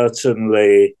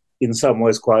certainly in some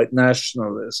ways quite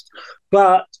nationalist,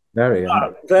 but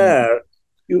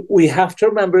we have to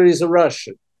remember he's a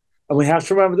Russian. And we have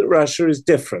to remember that Russia is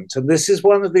different. And this is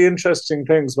one of the interesting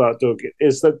things about Dugin,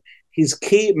 is that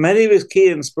many of his key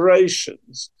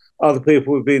inspirations are the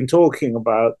people we've been talking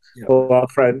about, who are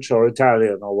French or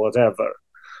Italian or whatever.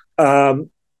 But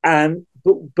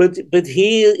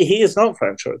he is not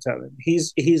French or Italian.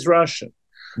 He's Russian.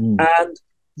 And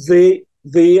the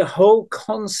whole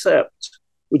concept,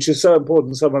 which is so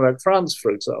important in somewhere like France,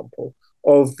 for example,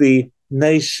 of the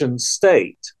nation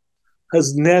state,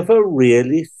 has never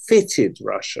really fitted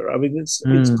Russia. I mean, it's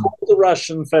called the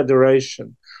Russian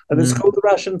Federation, and it's called the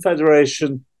Russian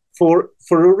Federation for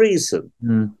a reason,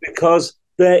 because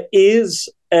there is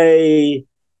a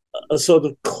sort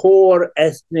of core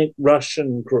ethnic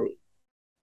Russian group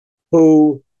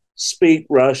who speak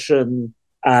Russian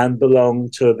and belong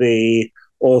to the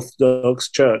Orthodox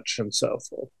Church and so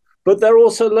forth. But there are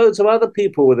also loads of other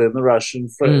people within the Russian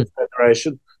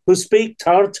Federation who speak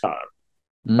Tartar,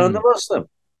 and the Muslim,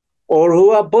 or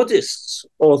who are Buddhists,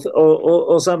 or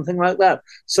something like that.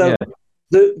 So,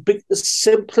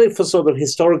 simply for sort of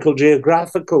historical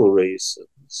geographical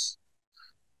reasons,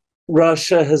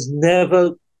 Russia has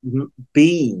never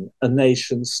been a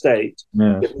nation state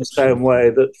in the same way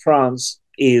that France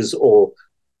is, or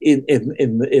in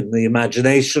the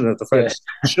imagination of the French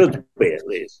should be, at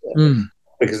least,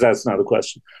 because that's not a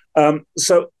question.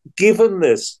 So, given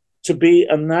this, to be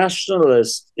a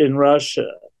nationalist in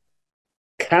Russia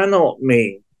cannot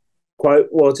mean quite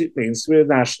what it means to be a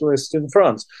nationalist in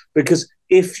France. Because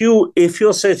if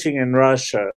you're sitting in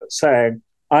Russia saying,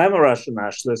 I'm a Russian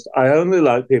nationalist, I only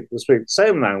like people who speak the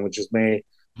same language as me,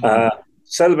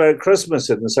 celebrate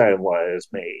Christmas in the same way as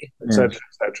me, etc.,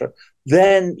 etc.,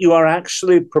 then you are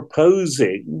actually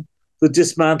proposing the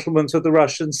dismantlement of the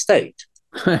Russian state.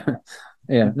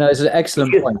 Yeah, no, it's an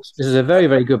excellent point. This is a very,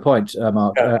 very good point,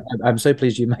 Mark. I'm so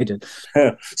pleased you made it.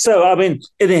 So, I mean,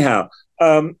 anyhow,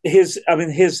 his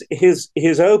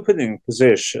opening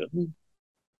position,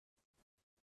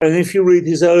 and if you read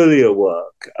his earlier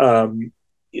work,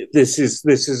 this is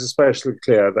especially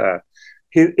clear there.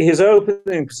 His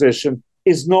opening position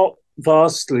is not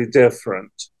vastly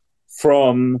different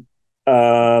from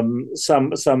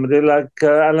somebody like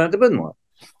Alain de Benoit.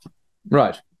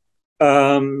 Right.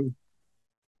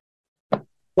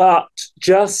 But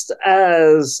just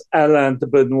as Alain de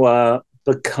Benoit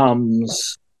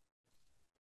becomes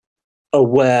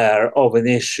aware of an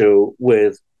issue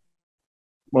with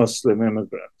Muslim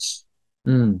immigrants,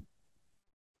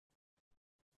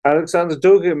 Alexander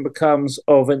Dugin becomes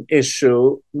of an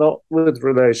issue not with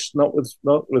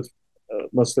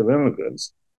Muslim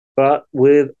immigrants, but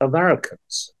with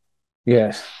Americans.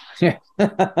 Yes. Yeah.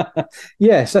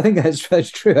 Yes, I think that's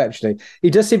true, actually.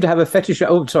 He does seem to have a fetish.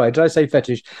 Oh, sorry, did I say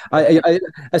fetish? A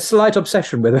slight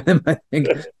obsession with him, I think.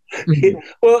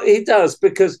 Well, he does,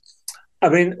 because, I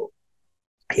mean,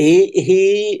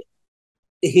 he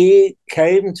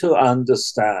came to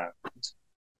understand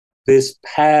this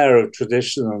pair of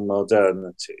tradition and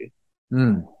modernity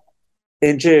Mm.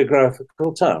 in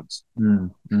geographical terms.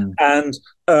 Mm. Mm. And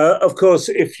of course,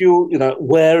 if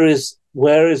where is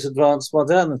advanced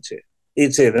modernity?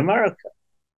 It's in America.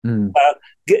 Mm.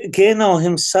 Guénon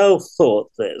himself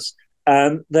thought this,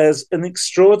 and there's an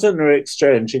extraordinary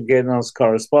exchange in Guénon's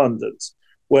correspondence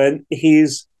when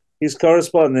he's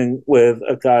corresponding with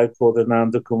a guy called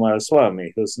Ananda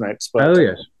Coomaraswamy, who's an expert. Oh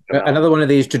yes, another one of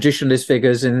these traditionalist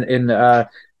figures in the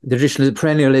traditionalist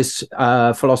perennialist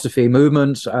philosophy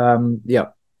movement. Yeah.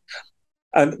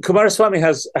 And Coomaraswamy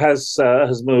has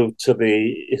moved to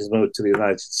the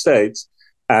United States,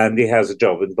 and he has a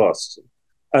job in Boston.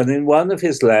 And in one of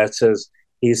his letters,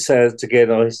 he says to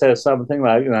Guénon, he says something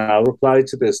like, I'll reply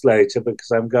to this later because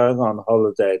I'm going on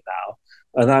holiday now,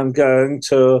 and I'm going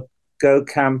to go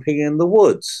camping in the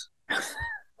woods.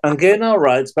 And Guénon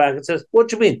writes back and says, what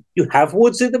do you mean? You have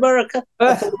woods in America?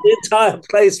 I thought the entire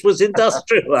place was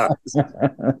industrialized.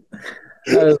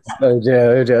 Oh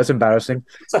dear, that's embarrassing.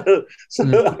 So I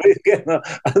mean,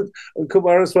 and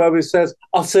Coomaraswamy says,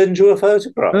 I'll send you a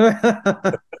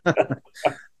photograph.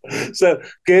 So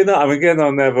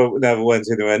Guénon never went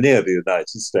anywhere near the United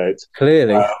States.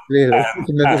 Clearly. There's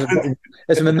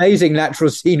some amazing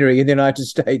natural scenery in the United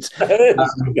States. There is.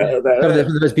 Some of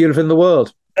the most beautiful in the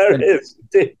world. There is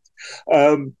indeed.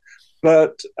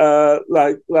 But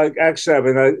actually, I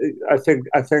mean, I think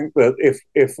that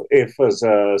if as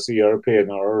a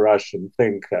European or a Russian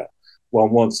thinker,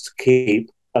 one wants to keep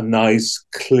a nice,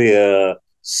 clear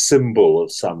symbol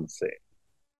of something,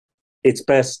 it's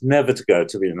best never to go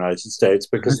to the United States,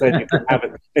 because then you can have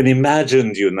an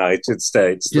imagined United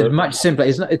States. It's much simpler.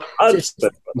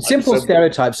 Simple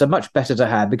stereotypes are much better to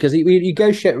have, because you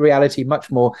negotiate reality much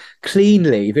more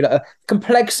cleanly.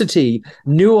 Complexity,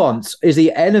 nuance is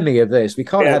the enemy of this. We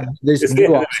can't have this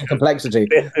nuance and complexity.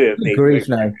 Grief,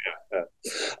 no.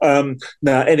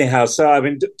 Now, anyhow, so I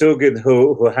mean, Dugin,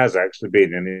 who has actually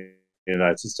been in the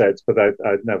United States, but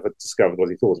I'd never discovered what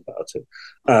he thought about it.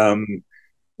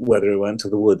 Whether he went to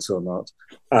the woods or not,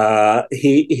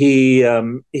 he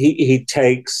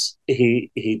takes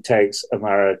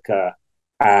America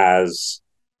as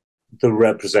the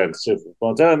representative of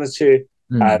modernity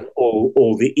and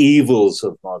all the evils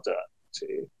of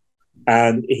modernity,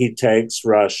 and he takes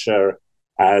Russia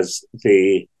as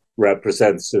the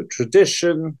representative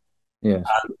tradition and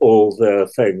all the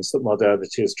things that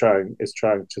modernity is trying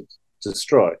to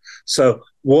destroy. So,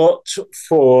 what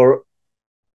for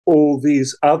all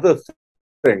these other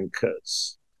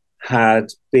thinkers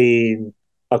had been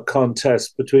a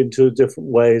contest between two different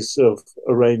ways of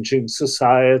arranging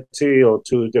society, or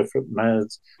two different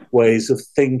ways of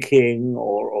thinking,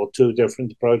 or two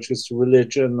different approaches to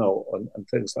religion, and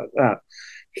things like that.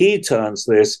 He turns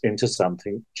this into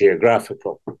something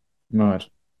geographical. Right.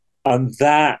 And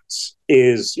that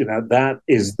is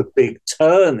the big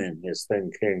turn in his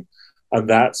thinking. And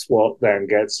that's what then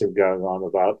gets him going on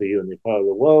about the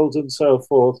unipolar world and so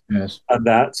forth. Yes. And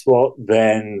that's what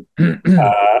then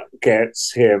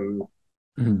gets him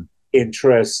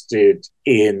interested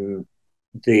in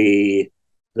the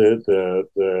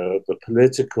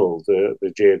political,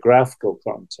 the geographical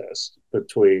contest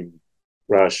between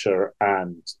Russia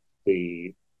and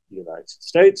the United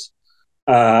States.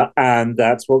 And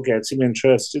that's what gets him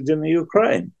interested in the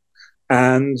Ukraine.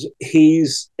 And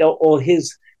his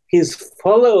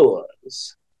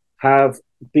followers have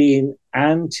been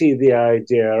anti the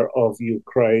idea of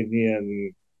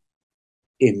Ukrainian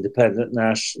independent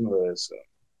nationalism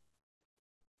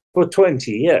for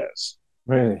 20 years.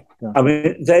 Really? Yeah. I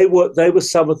mean, they were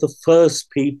some of the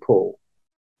first people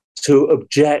to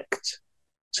object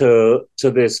to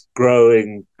this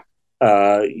growing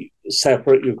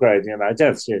separate Ukrainian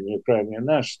identity and Ukrainian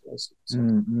nationalism.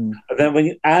 And then when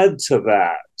you add to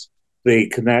that the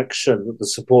connection, the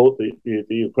support that the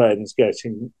Ukraine is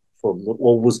getting from,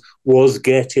 or has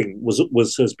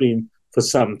been for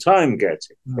some time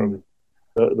getting from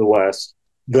the West,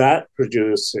 that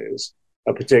produces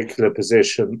a particular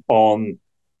position on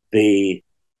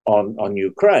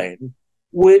Ukraine,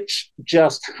 which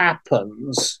just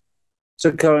happens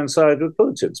to coincide with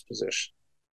Putin's position.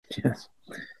 Yes.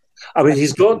 I mean,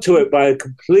 he's got to it by a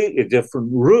completely different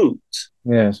route.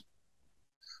 Yes.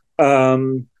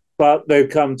 But they've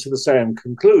come to the same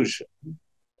conclusion.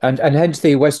 And hence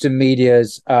the Western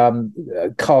media's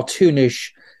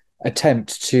cartoonish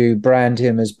attempt to brand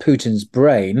him as Putin's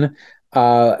brain.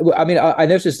 I mean, I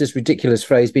noticed this ridiculous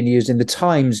phrase being used in the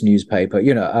Times newspaper,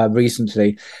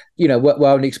 recently,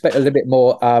 well, expect a little bit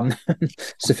more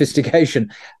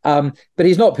sophistication. But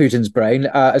he's not Putin's brain.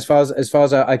 As far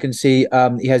as I can see,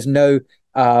 he has no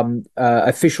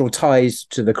official ties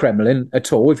to the Kremlin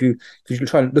at all. If you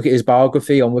try and look at his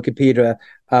biography on Wikipedia,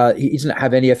 he doesn't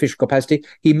have any official capacity.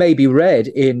 He may be read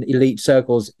in elite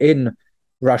circles in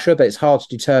Russia, but it's hard to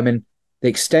determine the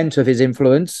extent of his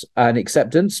influence and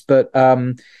acceptance. But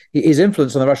his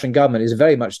influence on the Russian government is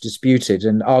very much disputed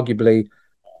and arguably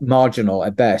marginal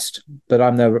at best. But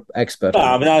I'm no expert.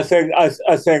 I mean, I think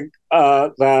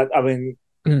that. I mean.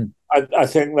 I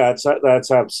think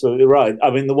that's absolutely right. I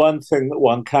mean, the one thing that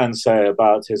one can say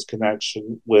about his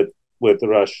connection with the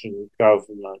Russian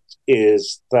government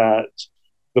is that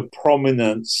the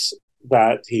prominence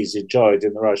that he's enjoyed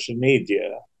in the Russian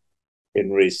media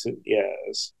in recent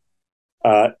years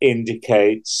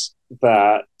indicates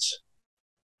that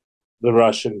the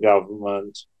Russian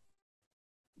government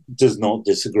does not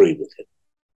disagree with him.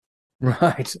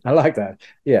 Right. I like that.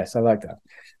 Yes, I like that.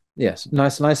 Yes,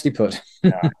 nicely put.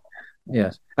 Yeah.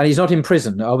 Yes, and he's not in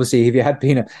prison. Obviously, if he had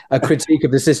been a critique of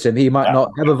the system, he might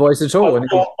not have a voice at all.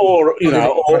 Or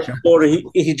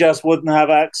he just wouldn't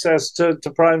have access to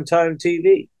primetime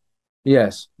TV.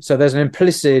 Yes, so there's an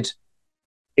implicit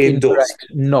indirect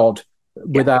nod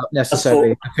without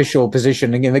necessarily official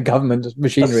positioning in the government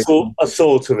machinery. A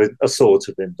sort of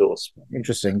endorsement.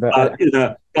 Interesting, but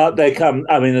but they come.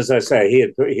 I mean, as I say, he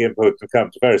and Putin come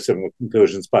to very similar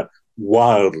conclusions, but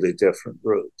wildly different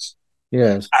routes.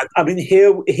 Yes, I mean,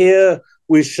 here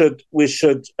we should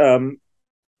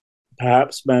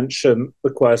perhaps mention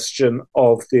the question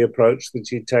of the approach that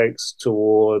he takes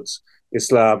towards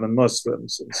Islam and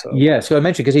Muslims and so on. Yes, so I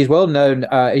mentioned because he's well known.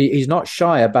 He's not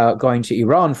shy about going to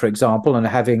Iran, for example, and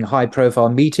having high-profile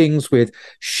meetings with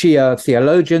Shia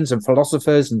theologians and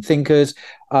philosophers and thinkers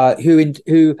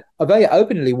who are very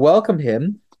openly welcome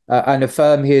him and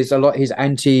affirm his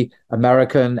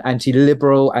anti-American,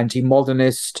 anti-liberal,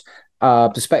 anti-modernist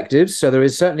perspectives. So there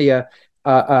is certainly a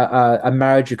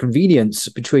marriage of convenience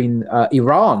between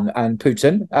Iran and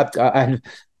Putin, and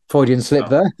Freudian slip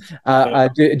there,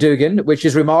 Dugin, which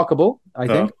is remarkable, I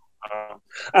think.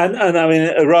 And I mean,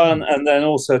 Iran and then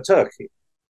also Turkey.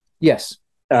 Yes.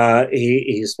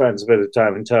 He spends a bit of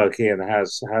time in Turkey and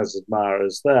has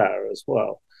admirers there as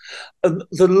well.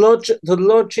 The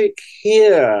logic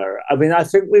here, I mean, I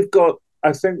think we've got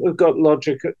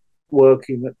logic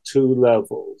working at two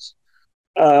levels.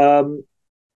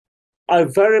 I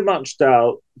very much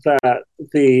doubt that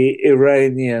the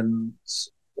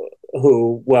Iranians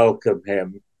who welcome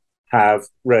him have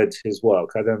read his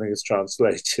work. I don't think it's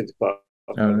translated, but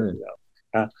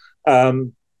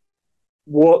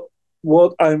what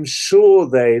I'm sure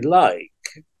they like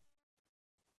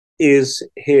is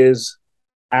his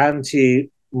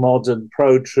anti-modern,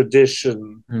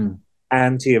 pro-tradition,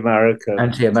 anti-American.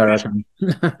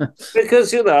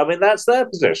 Because, I mean, that's their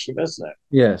position, isn't it?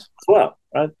 Yes. Well,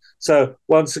 right? So,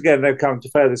 once again, they've come to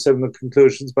fairly similar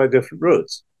conclusions by different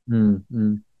routes.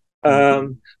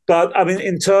 But, I mean,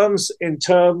 in terms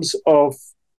of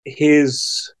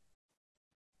his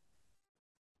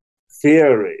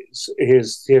theories,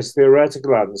 his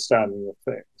theoretical understanding of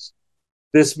things,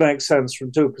 this makes sense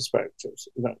from two perspectives.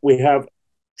 We have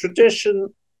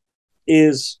tradition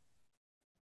is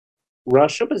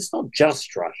Russia, but it's not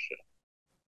just Russia.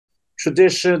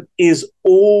 Tradition is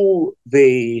all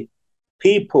the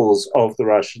peoples of the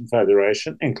Russian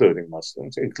Federation, including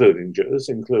Muslims, including Jews,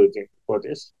 including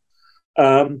Buddhists,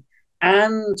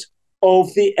 and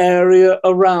of the area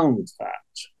around that.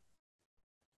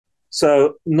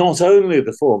 So not only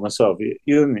the former Soviet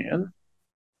Union,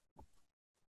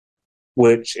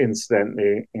 which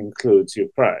incidentally includes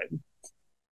Ukraine.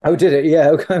 Oh, did it?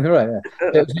 Yeah, okay, right. Yeah.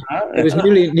 It was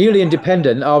newly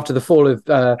independent after the fall of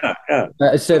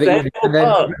Soviet Union, and then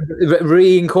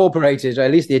reincorporated, or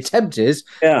at least the attempt is,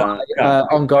 by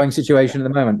ongoing situation at the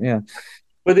moment. Yeah,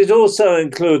 but it also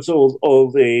includes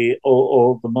all the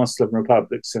Muslim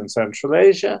republics in Central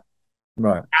Asia,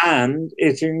 right? And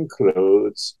it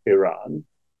includes Iran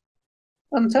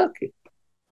and Turkey,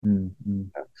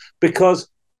 because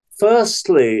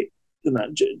firstly,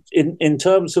 in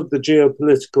terms of the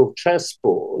geopolitical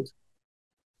chessboard,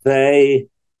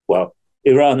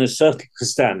 Iran is certainly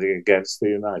standing against the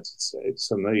United States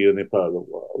and the unipolar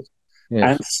world. Yes.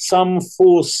 And some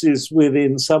forces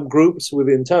some groups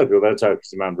within Turkey, although Turkey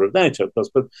is a member of NATO, of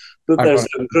course, but there's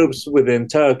some groups within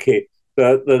Turkey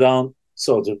that aren't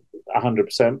sort of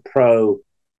 100% pro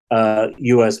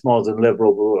US modern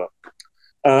liberal.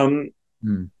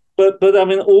 But I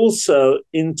mean, also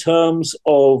in terms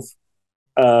of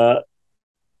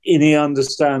any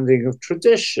understanding of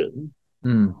tradition,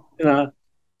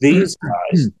 these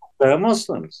guys, they're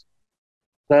Muslims.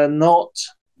 They're not,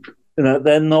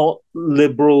 they're not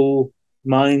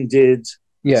liberal-minded,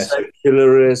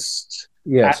 secularist,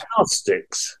 Yes.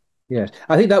 agnostics. Yes.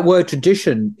 I think that word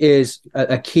tradition is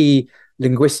a key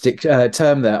linguistic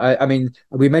term there. I mean,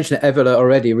 we mentioned Evola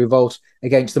already, revolt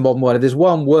against the modern world. There's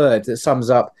one word that sums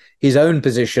up his own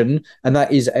position, and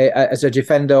that is as a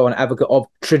defender or an advocate of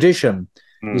tradition.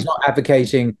 He's not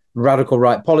advocating radical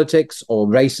right politics or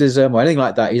racism or anything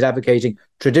like that. He's advocating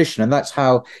tradition, and that's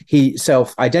how he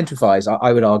self-identifies,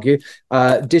 I would argue.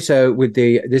 Ditto with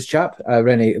this chap,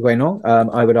 René Guénon,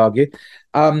 I would argue.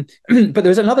 But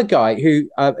there's another guy who,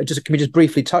 can we just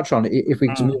briefly touch on, if we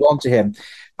can move on to him,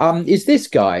 is this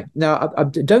guy. Now, I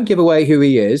don't give away who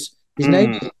he is. His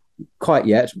name is, quite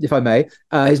yet, if I may.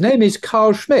 His name is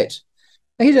Carl Schmitt.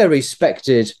 He's a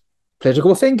respected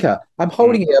political thinker. I'm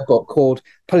holding here a book called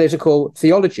Political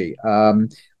Theology, on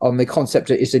the concept.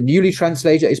 It's a newly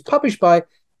translated. It's published by,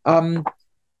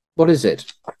 what is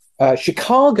it?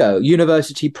 Chicago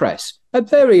University Press, a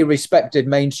very respected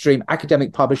mainstream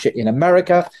academic publisher in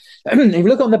America. If you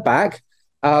look on the back,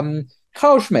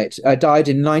 Carl Schmitt died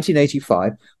in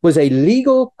 1985, was a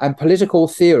legal and political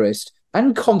theorist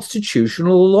and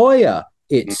constitutional lawyer,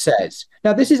 it says.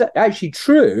 Now, this is actually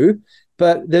true,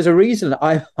 but there's a reason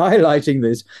I'm highlighting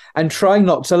this and trying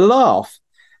not to laugh.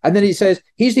 And then it says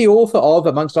he's the author of,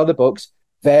 amongst other books,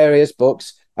 various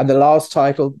books, and the last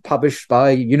title published by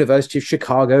University of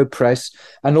Chicago Press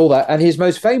and all that. And his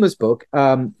most famous book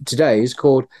today is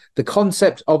called The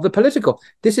Concept of the Political.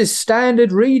 This is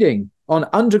standard reading on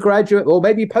undergraduate or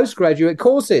maybe postgraduate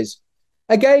courses.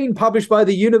 Again, published by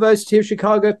the University of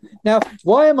Chicago. Now,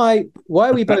 why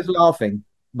are we both laughing,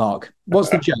 Mark? What's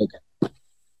the joke?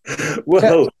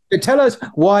 Well, tell us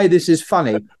why this is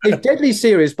funny. It's deadly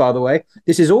serious, by the way.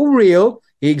 This is all real.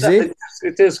 He exists.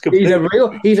 It is completely.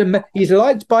 He's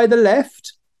liked by the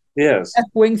left. Yes.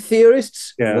 Left-wing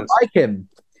theorists like him.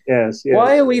 Yes.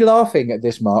 Why are we laughing at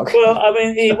this, Mark? Well, I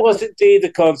mean, he was indeed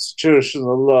a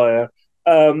constitutional lawyer,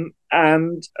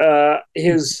 and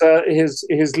his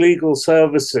legal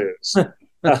services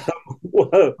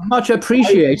were much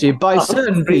appreciated by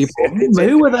certain people.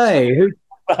 Who were they?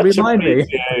 Remind me.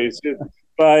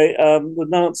 By the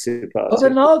Nazi Party. Oh, the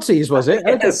Nazis, was it?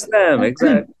 Yes, them,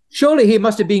 exactly. Surely he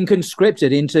must have been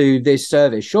conscripted into this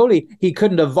service. Surely he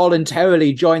couldn't have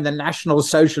voluntarily joined the National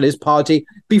Socialist Party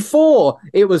before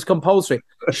it was compulsory.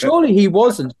 Surely he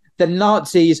wasn't the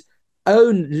Nazis'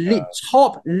 own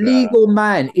top legal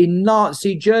man in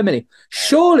Nazi Germany.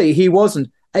 Surely he wasn't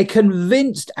a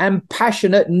convinced and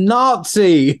passionate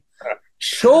Nazi.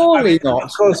 Surely not.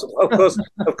 Of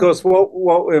course.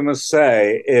 What we must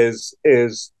say is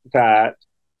that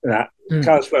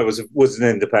Carl Schmitt was an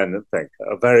independent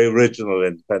thinker, a very original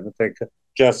independent thinker,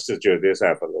 just as Julius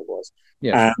Evola was.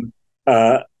 Yes.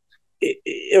 And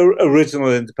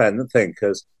original independent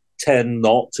thinkers tend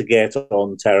not to get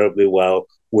on terribly well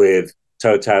with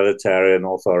totalitarian,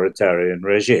 authoritarian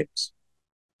regimes.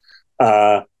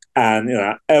 And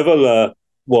Evola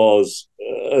was,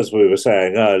 as we were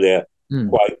saying earlier,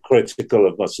 quite critical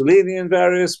of Mussolini in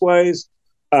various ways,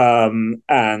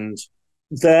 and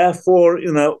therefore, he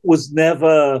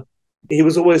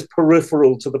was always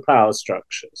peripheral to the power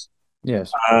structures.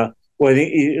 Yes. When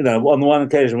he, on one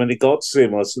occasion when he got to see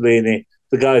Mussolini,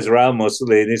 the guys around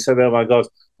Mussolini said, "Oh my God,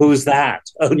 who's that?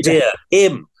 Oh dear,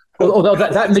 him." Although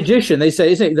that magician, they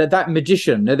say, isn't it? That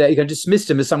magician, they dismissed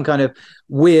him as some kind of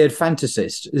weird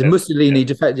fantasist. Yes. Mussolini,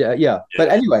 But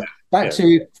anyway, back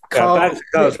to Carl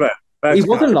Schmitt. He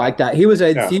wasn't like that. He was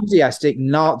an enthusiastic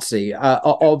Nazi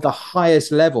of the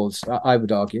highest levels, I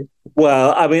would argue.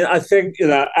 Well, I mean, I think,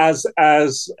 as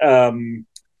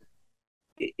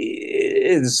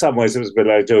in some ways it was a bit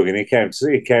like Dugin. He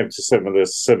came to similar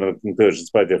conclusions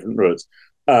by different routes.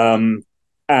 And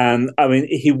I mean,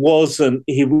 he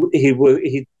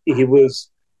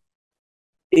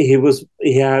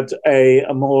had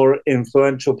a more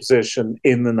influential position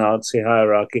in the Nazi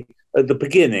hierarchy at the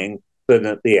beginning than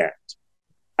at the end.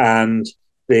 And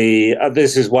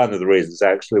this is one of the reasons,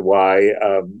 actually, why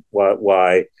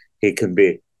he can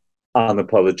be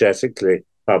unapologetically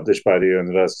published by the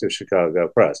University of Chicago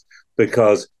Press,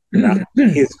 because towards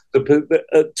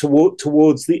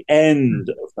the end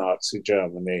of Nazi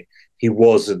Germany, he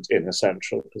wasn't in a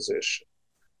central position,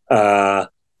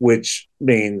 which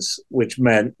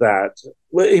meant that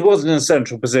he wasn't in a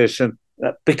central position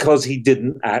because he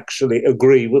didn't actually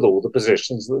agree with all the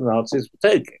positions that the Nazis were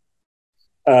taking.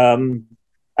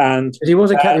 And he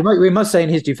was we must say in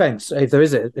his defense, if there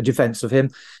is a defense of him,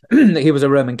 that he was a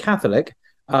Roman Catholic,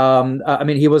 I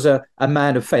mean, he was a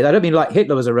man of faith. I don't mean like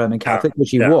Hitler was a Roman Catholic,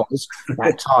 which he was,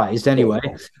 baptized anyway,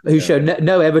 who showed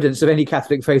no evidence of any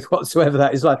Catholic faith whatsoever.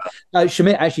 That is like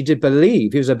Schmidt actually did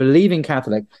believe. He was a believing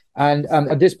Catholic. And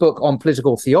this book on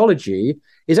political theology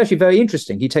is actually very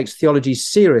interesting. He takes theology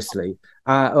seriously,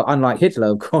 unlike Hitler,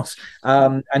 of course.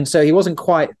 And so he wasn't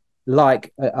quite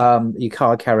like a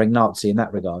card-carrying Nazi in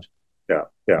that regard.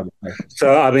 Yeah.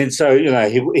 So I mean, so you know,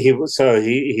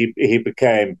 he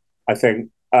became, I think,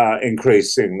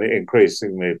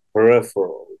 increasingly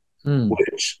peripheral,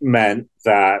 which meant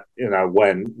that, you know,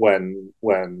 when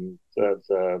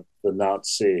the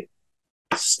Nazi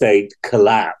state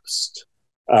collapsed,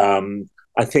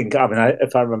 I think, I mean,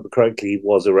 if I remember correctly, he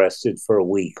was arrested for a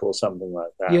week or something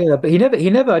like that. Yeah, but he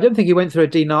never. I don't think he went through a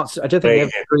denazi. I don't think he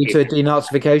ever agreed to a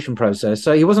denazification process.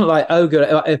 So he wasn't like, oh,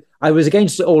 good, I was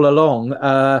against it all along.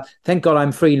 Thank God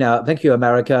I'm free now. Thank you,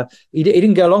 America. He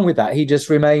didn't go along with that. He just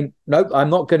remained, nope, I'm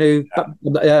not going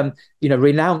to,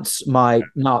 renounce my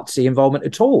Nazi involvement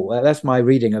at all. That's my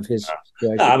reading of his.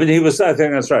 No, I mean, I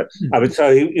think that's right. I mean,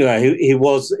 so he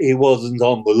wasn't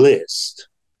on the list.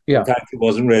 Yeah. In fact, he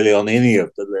wasn't really on any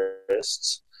of the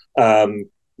lists,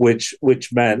 which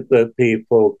meant that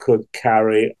people could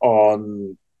carry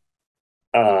on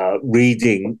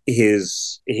reading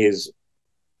his,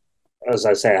 as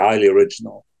I say, highly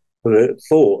original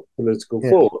political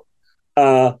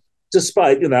thought.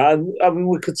 Despite, you know, I mean,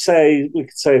 we could say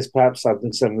it's perhaps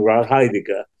something about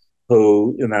Heidegger,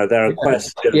 who, you know, there are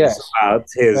questions about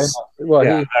his.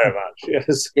 Very much.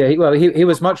 Yes. Yeah. He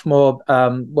was much more.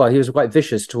 He was quite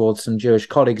vicious towards some Jewish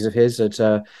colleagues of his at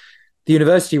the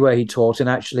university where he taught, and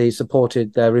actually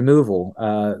supported their removal,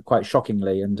 quite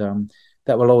shockingly. And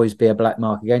that will always be a black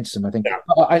mark against him, I think. Yeah.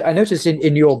 I noticed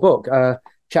in your book,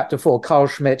 Chapter 4, Carl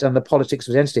Schmitt and the Politics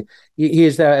of Identity, he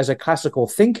is there as a classical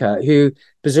thinker who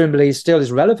presumably still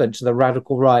is relevant to the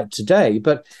radical right today,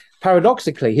 but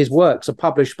paradoxically, his works are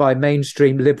published by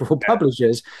mainstream liberal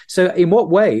publishers. So in what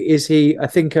way is he a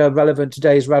thinker relevant to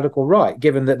today's radical right,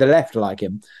 given that the left like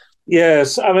him?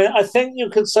 Yes, I mean, I think you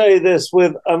could say this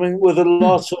with a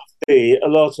lot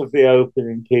of the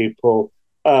opening people.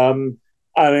 I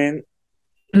mean,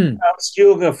 Ernst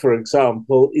Jünger, for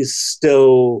example, is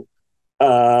still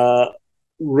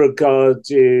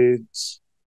regarded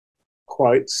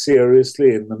quite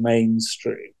seriously in the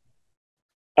mainstream.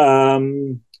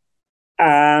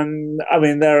 And I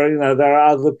mean, there are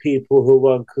other people who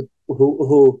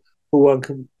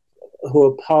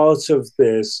are part of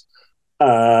this,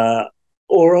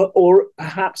 or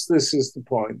perhaps this is the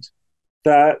point,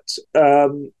 that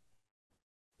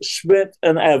Schmitt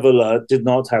and Evola did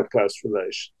not have close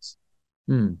relations.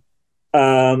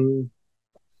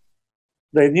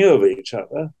 They knew of each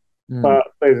other,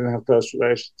 but they didn't have close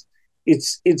relations.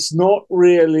 It's not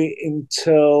really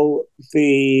until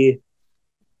the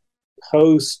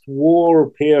post-war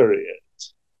period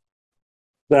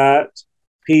that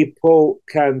people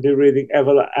can be reading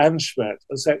Evola and Schmitt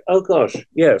and saying, "Oh gosh,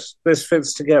 yes, this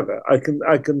fits together. I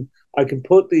can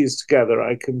put these together.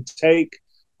 I can take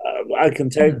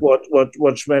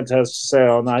what Schmitt has to say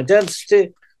on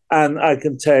identity, and I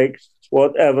can take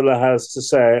what Evola has to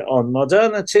say on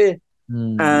modernity,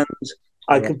 and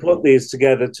I can put these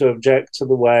together to object to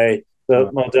the way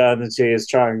that modernity is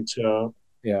trying to."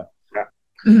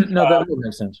 No, that would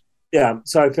make sense. Yeah,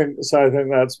 so I think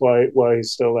that's why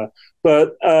he's still there.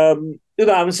 But I mean,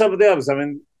 some of the others. I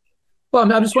mean, well,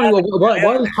 I'm just wondering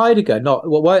why is Heidegger not?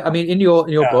 Why? I mean, in your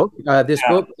book, this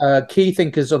book, Key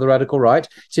Thinkers of the Radical Right.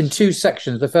 It's in two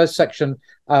sections. The first section,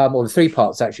 or three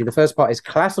parts actually. The first part is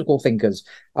classical thinkers.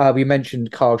 We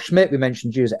mentioned Carl Schmitt. We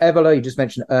mentioned Julius Evola. You just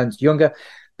mentioned Ernst Jünger.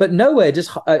 But nowhere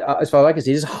does, as far as I can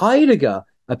see, does Heidegger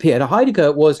appear. Now,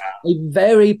 Heidegger was a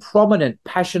very prominent,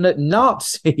 passionate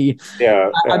Nazi.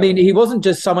 I mean, he wasn't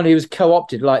just someone who was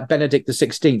co-opted like Benedict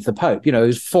XVI, the Pope, who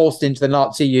was forced into the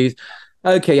Nazi youth.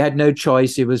 Okay, he had no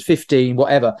choice. He was 15,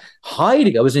 whatever.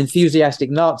 Heidegger was an enthusiastic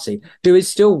Nazi who is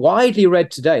still widely read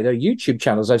today. There are YouTube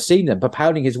channels, I've seen them,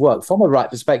 propounding his work from a right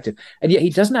perspective. And yet he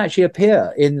doesn't actually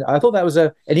appear in... I thought that was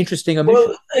an interesting omission.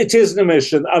 Well, it is an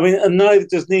omission. I mean, and neither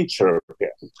does Nietzsche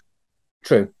appear.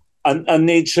 True. And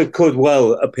Nietzsche could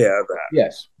well appear there.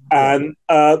 Yes. And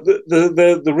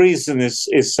the reason is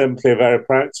simply a very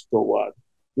practical one,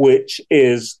 which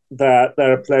is that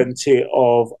there are plenty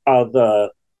of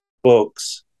other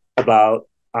books about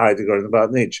Heidegger and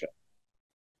about Nietzsche.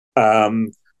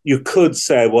 You could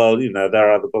say, well, there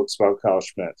are other books about Carl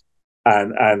Schmitt,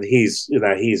 and he's a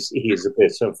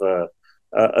bit of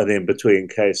an in-between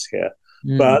case here.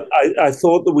 But I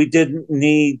thought that we didn't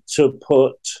need to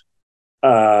put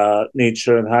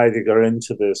Nietzsche and Heidegger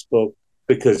into this book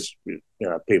because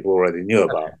people already knew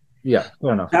about it. Yeah,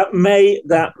 fair enough. That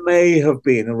may have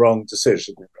been a wrong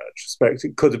decision in retrospect.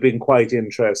 It could have been quite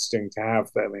interesting to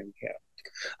have them in here.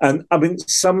 And I mean,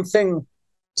 something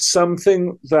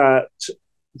that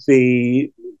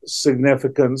the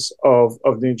significance of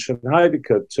Nietzsche and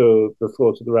Heidegger to the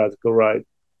thought of the radical right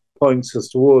points us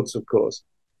towards, of course,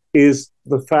 is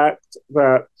the fact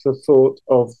that the thought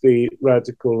of the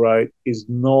radical right is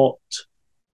not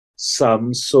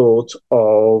some sort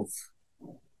of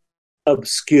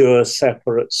obscure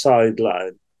separate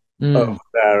sideline over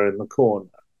there in the corner.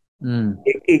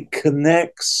 It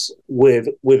connects with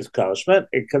Carl Schmitt,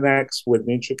 it connects with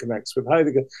Nietzsche, it connects with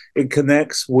Heidegger, it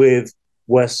connects with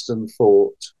Western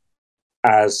thought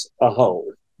as a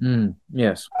whole.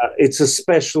 Yes. It's a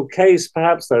special case,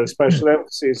 perhaps. There are special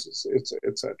emphases,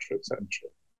 etc., etc.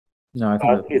 No, I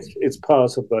think it's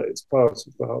part of the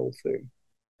whole thing.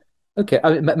 Okay,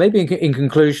 maybe in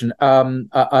conclusion,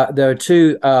 there are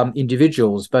two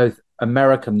individuals, both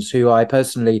Americans, who I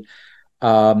personally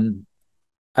am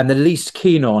the least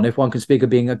keen on, if one can speak of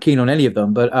being keen on any of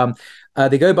them, but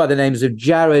they go by the names of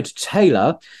Jared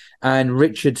Taylor and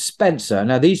Richard Spencer.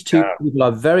 Now, these two people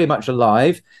are very much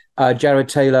alive. Jared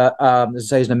Taylor, as I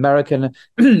say, is an American.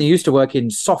 He used to work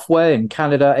in software in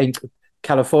Canada, in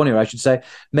California, I should say,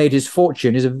 made his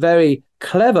fortune. He's a very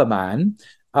clever man.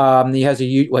 He had a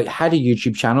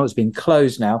YouTube channel. It's been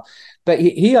closed now. But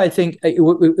he I think, it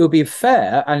will be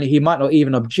fair, and he might not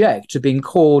even object to being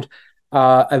called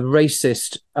a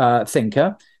racist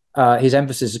thinker. His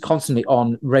emphasis is constantly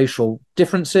on racial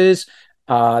differences,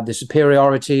 the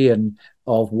superiority and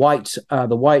of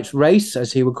the white race,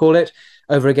 as he would call it,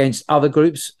 over against other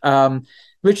groups.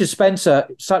 Richard Spencer,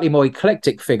 slightly more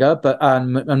eclectic figure, but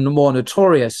and more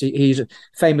notorious. He's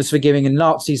famous for giving a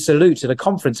Nazi salute at a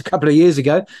conference a couple of years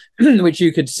ago, which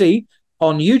you could see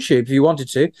on YouTube if you wanted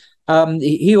to.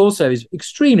 He also is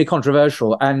extremely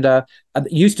controversial and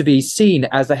used to be seen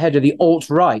as the head of the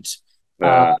alt-right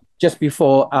just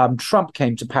before Trump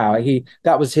came to power.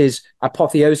 That was his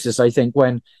apotheosis, I think,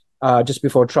 when just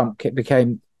before Trump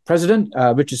became president.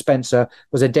 Richard Spencer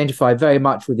was identified very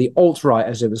much with the alt-right,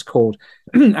 as it was called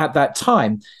at that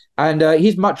time. And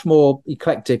he's much more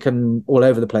eclectic and all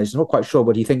over the place. I'm not quite sure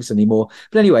what he thinks anymore.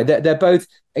 But anyway, they're both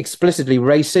explicitly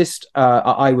racist,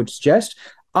 I would suggest.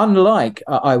 Unlike,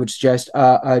 I would suggest,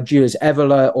 Julius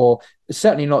Evola, or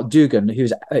certainly not Dugan,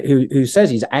 who says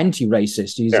he's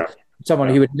anti-racist. He's someone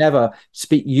who would never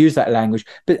use that language.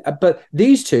 But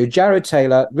these two, Jared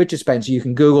Taylor, Richard Spencer, you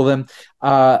can Google them,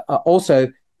 are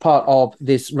also part of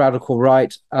this radical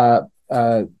right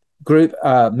group,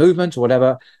 movement, or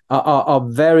whatever, are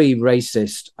very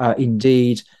racist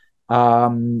indeed.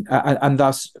 And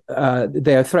thus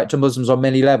they are a threat to Muslims on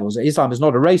many levels. Islam is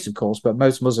not a race, of course, but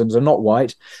most Muslims are not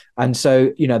white. And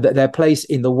so, their place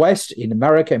in the West, in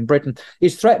America, in Britain,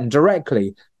 is threatened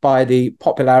directly by the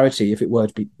popularity, if it were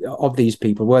to be, of these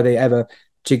people, were they ever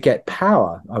to get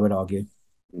power, I would argue.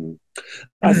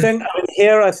 I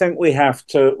think we have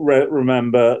to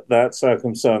remember that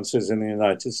circumstances in the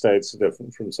United States are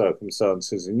different from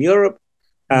circumstances in Europe,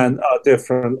 and are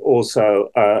different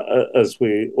also, as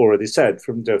we already said,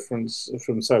 from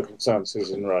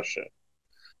circumstances in Russia.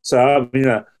 So,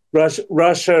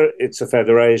 Russia, it's a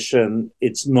federation.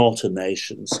 It's not a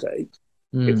nation state.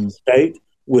 It's a state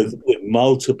with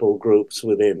multiple groups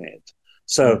within it.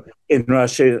 So in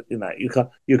Russia,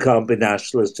 you can't be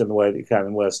nationalist in the way that you can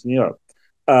in Western Europe.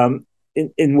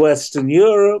 In Western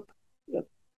Europe,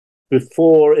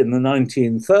 before, in the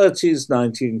 1930s,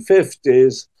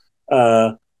 1950s,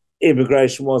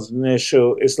 immigration wasn't an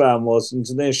issue, Islam wasn't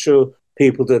an issue,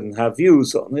 people didn't have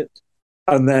views on it.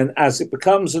 And then as it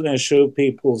becomes an issue,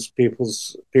 people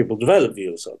develop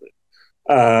views on it.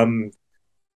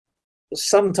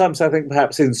 Sometimes I think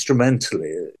perhaps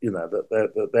instrumentally,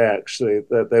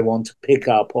 that they want to pick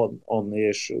up on the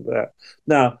issue there.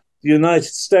 Now, the United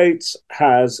States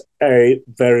has a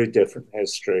very different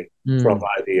history from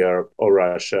either Europe or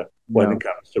Russia when it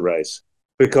comes to race,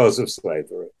 because of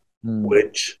slavery,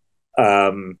 which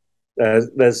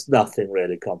there's nothing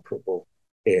really comparable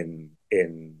in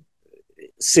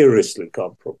seriously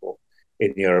comparable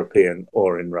in European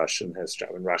or in Russian history.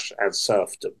 I mean, Russia had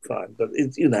serfdom, fine, but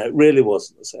it really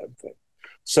wasn't the same thing.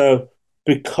 So,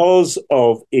 because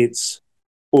of its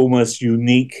almost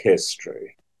unique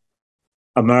history,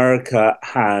 America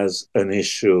has an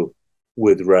issue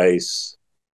with race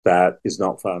that is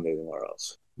not found anywhere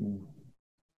else.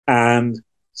 And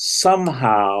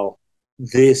somehow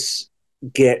this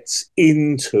gets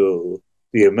into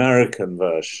the American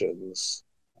versions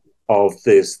of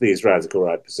these radical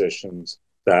right positions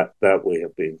that we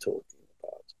have been talking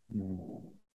about.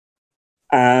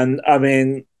 And I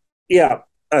mean, yeah,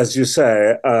 as you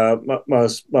say,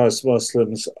 most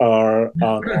Muslims are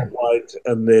not white,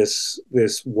 and this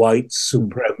white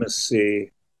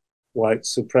supremacism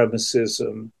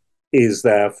is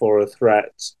therefore a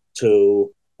threat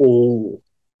to all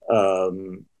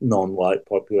non-white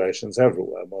populations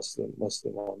everywhere, Muslim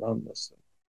or non-Muslim.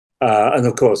 And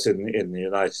of course, in the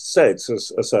United States,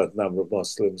 a certain number of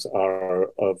Muslims are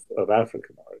of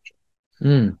African origin.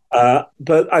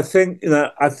 But I think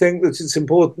that it's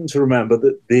important to remember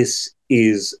that this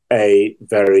is a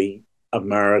very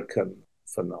American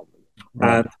phenomenon,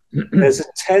 right. And there's a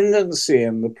tendency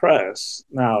in the press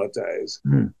nowadays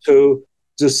to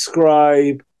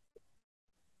describe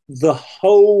the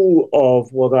whole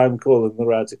of what I'm calling the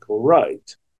radical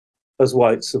right as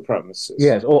white supremacists.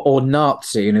 Yes, or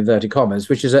Nazi in inverted commas,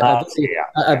 which is a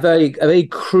very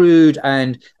crude,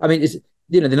 and I mean, it's,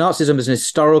 the Nazism is an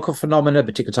historical phenomenon, a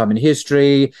particular time in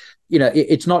history.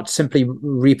 It's not simply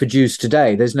reproduced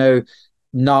today. There's no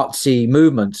Nazi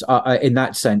movement in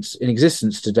that sense in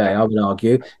existence today, I would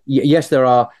argue. Yes, there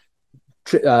are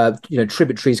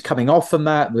tributaries coming off from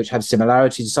that, which have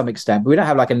similarities to some extent, but we don't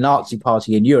have like a Nazi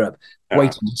party in Europe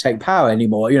waiting to take power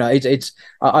anymore. I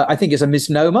think it's a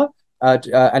misnomer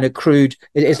and a crude.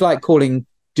 It's like calling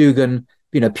Dugan,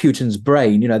 Putin's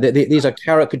brain. These are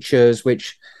caricatures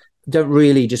which don't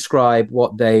really describe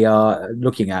what they are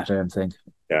looking at, I don't think.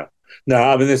 Yeah. No,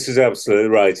 I mean, this is absolutely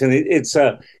right. And it's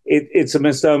a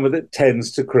misnomer that tends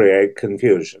to create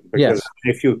confusion, because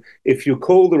if you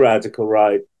call the radical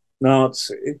right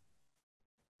Nazi,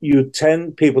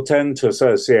 people tend to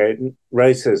associate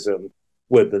racism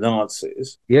with the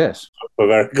Nazis. Yes. For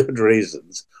very good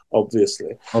reasons,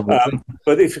 obviously.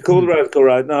 But if you call the radical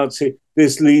right Nazi,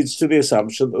 this leads to the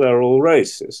assumption that they're all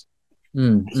racist.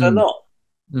 They're not.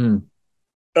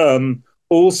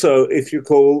 Also, if you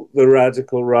call the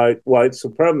radical right white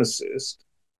supremacist,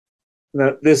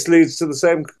 this leads to the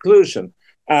same conclusion,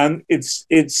 and it's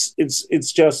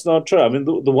just not true. I mean,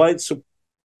 the white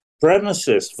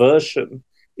supremacist version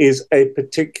is a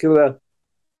particular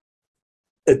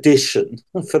addition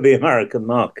for the American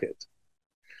market.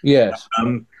 Yes,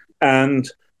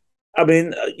 and I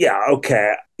mean,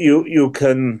 okay, you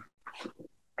can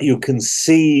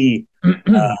see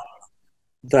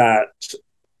that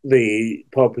the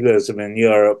populism in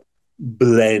Europe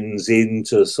blends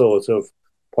into sort of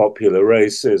popular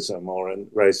racism, or in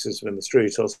racism in the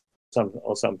street, or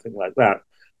something like that.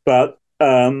 But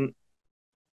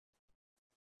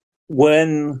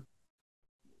when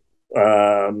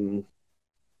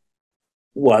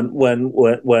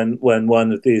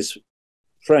one of these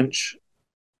French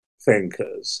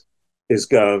thinkers is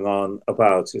going on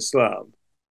about Islam,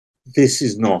 this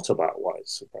is not about white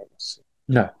supremacy.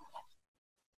 No.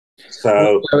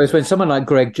 So it's when someone like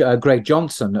Greg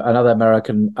Johnson, another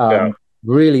American,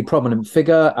 really prominent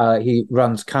figure, he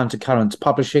runs Countercurrents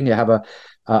Publishing. They have a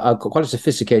quite a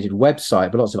sophisticated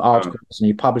website with lots of articles, and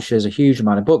he publishes a huge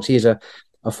amount of books. He's a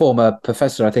former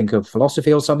professor, I think, of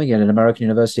philosophy or something in an American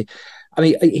university. I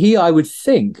mean, he, I would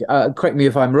think, correct me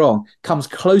if I'm wrong, comes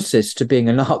closest to being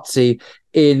a Nazi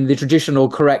in the traditional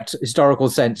correct historical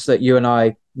sense that you and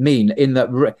I mean, in that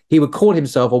he would call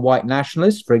himself a white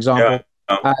nationalist, for example.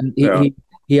 And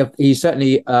he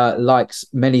certainly likes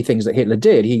many things that Hitler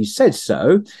did. He said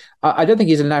so. I don't think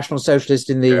he's a National Socialist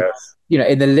in the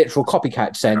in the literal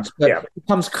copycat sense, but he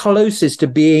comes closest to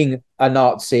being a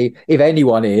Nazi, if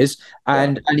anyone is.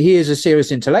 And he is a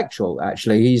serious intellectual.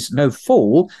 Actually, he's no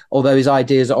fool, although his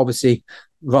ideas are obviously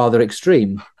rather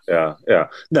extreme. No,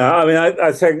 I mean,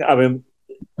 I think, I mean,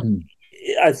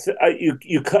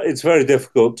 it's very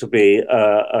difficult to be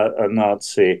a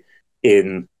Nazi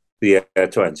in the year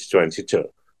 2022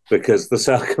 because the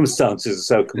circumstances are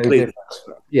so completely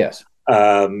different. Yes.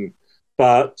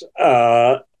 But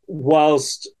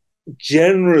whilst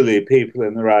generally people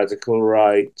in the radical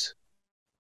right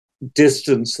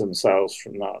distance themselves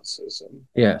from Nazism,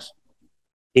 yes,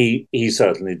 he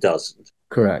certainly doesn't.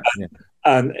 Correct.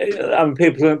 And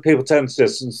people tend to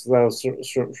distance themselves from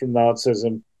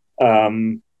Nazism,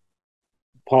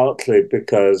 partly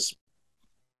because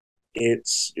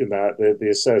it's the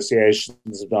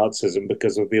associations of Nazism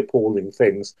because of the appalling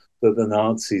things that the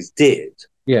Nazis did.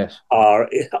 Yes, are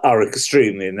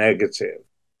extremely negative.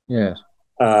 Yes,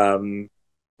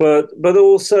 but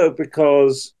also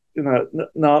because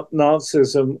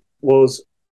Nazism was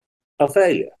a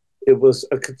failure. It was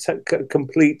a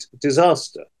complete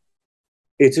disaster.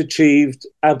 It achieved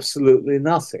absolutely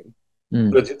nothing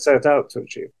that it set out to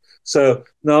achieve. So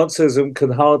Nazism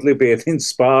can hardly be an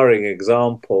inspiring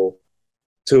example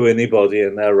to anybody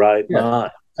in their right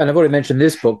mind. And I've already mentioned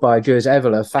this book by Julius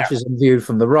Evola, Fascism Viewed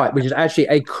from the Right, which is actually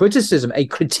a criticism, a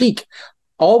critique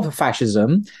of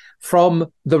fascism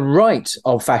from the right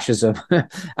of fascism.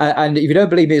 And if you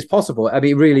don't believe me, it's possible. I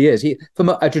mean, it really is. From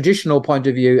a traditional point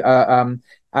of view,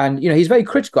 and he's very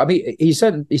critical. I mean, he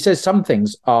says some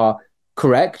things are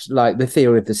correct, like the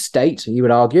theory of the state, he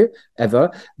would argue,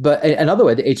 but in other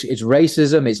words, it's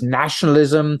racism, it's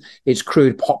nationalism, it's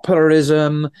crude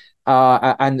populism,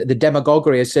 and the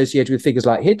demagoguery associated with figures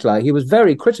like Hitler. He was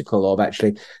very critical of,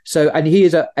 actually. So, and he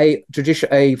is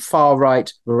a far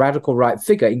right, radical right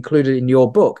figure included in your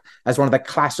book as one of the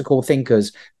classical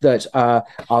thinkers that are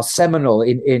seminal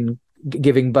in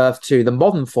giving birth to the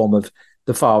modern form of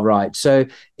the far right. So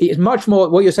it's much more,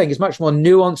 what you're saying is much more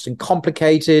nuanced and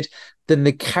complicated than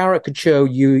the caricature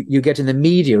you get in the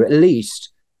media, at least,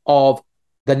 of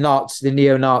the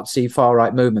neo-Nazi far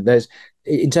right movement. There's,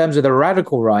 in terms of the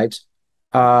radical right,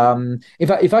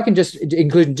 if I can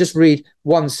just read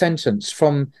one sentence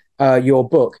from your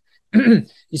book.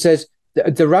 He says,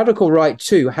 the radical right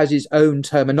too has its own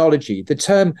terminology. The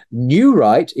term new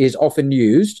right is often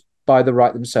used by the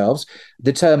right themselves.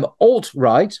 The term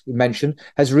alt-right, we mentioned,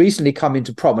 has recently come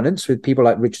into prominence with people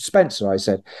like Richard Spencer, I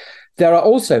said. There are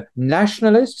also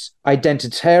nationalists,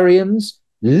 identitarians,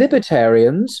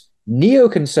 libertarians,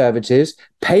 neoconservatives,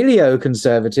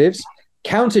 paleoconservatives,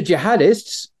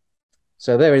 counter-jihadists,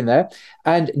 so they're in there,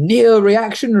 and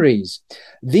neo-reactionaries.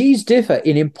 These differ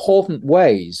in important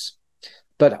ways,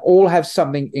 but all have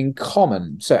something in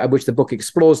common, so which the book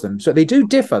explores them. So they do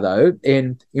differ, though,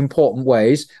 in important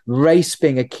ways, race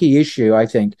being a key issue, I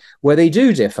think, where they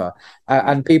do differ.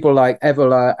 And people like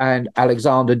Evola and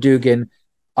Alexander Dugin,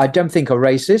 I don't think are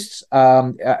racists,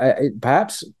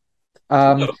 perhaps,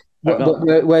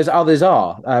 whereas others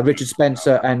are. Richard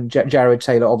Spencer and Jared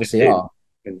Taylor obviously are.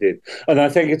 Indeed. And I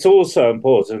think it's also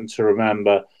important to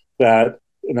remember that,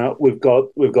 we've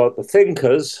got the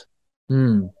thinkers,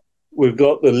 we've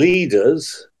got the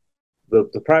leaders,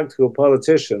 the practical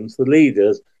politicians, the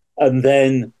leaders, and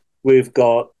then we've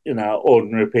got,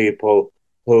 ordinary people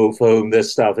for whom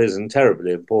this stuff isn't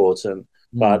terribly important,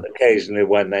 but occasionally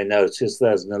when they notice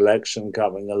there's an election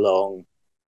coming along,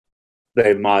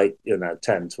 they might,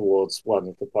 tend towards one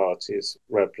of the parties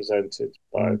represented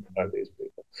by these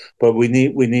people. But we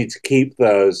need to keep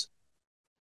those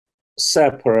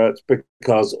separate,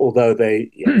 because although they,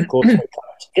 of course, they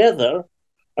come together,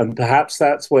 and perhaps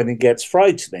that's when it gets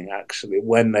frightening, actually,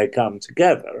 when they come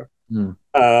together.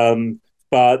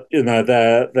 But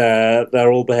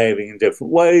they're all behaving in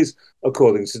different ways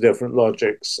according to different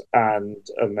logics, and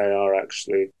they are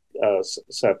actually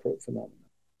separate phenomena.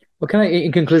 Well, can I,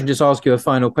 in conclusion, just ask you a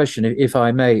final question, if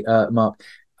I may, Mark,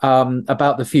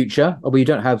 about the future? We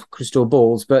don't have crystal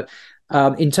balls, but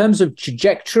in terms of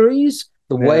trajectories,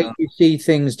 the way you see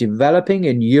things developing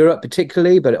in Europe,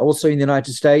 particularly, but also in the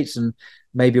United States and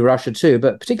maybe Russia too,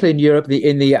 but particularly in Europe,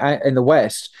 in the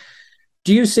West,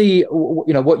 do you see,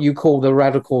 what you call the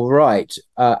radical right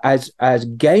as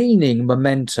gaining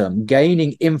momentum,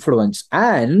 gaining influence,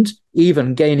 and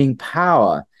even gaining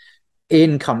power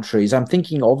in countries? I'm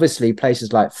thinking, obviously,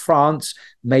 places like France,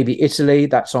 maybe Italy.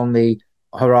 That's on the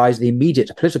horizon, the immediate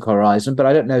political horizon, but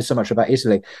I don't know so much about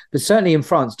Italy. But certainly in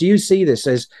France, do you see this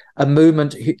as a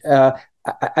movement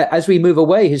as we move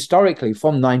away historically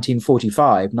from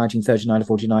 1939 to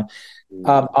 49?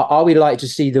 Are we likely to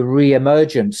see the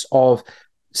re-emergence of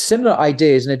similar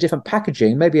ideas in a different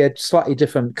packaging, maybe a slightly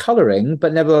different colouring,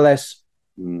 but nevertheless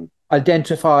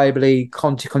identifiably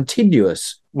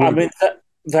continuous? I mean,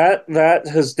 that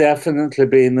has definitely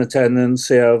been the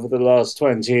tendency over the last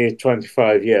 20,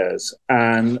 25 years.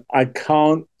 And I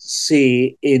can't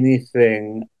see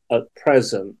anything at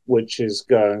present which is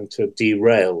going to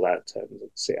derail that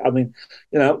tendency. I mean,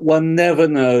 one never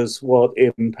knows what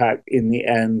impact in the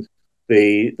end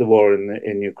the war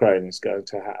in Ukraine is going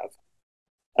to have.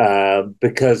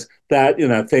 Because that,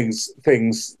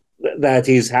 things that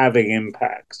is having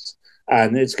impacts.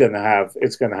 And it's going to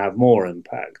have more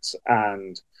impacts,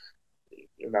 and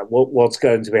what's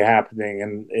going to be happening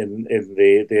in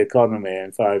the economy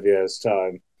in 5 years'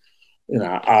 time.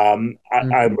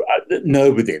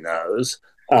 Nobody knows,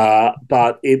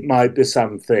 but it might be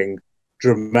something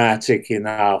dramatic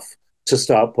enough to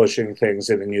start pushing things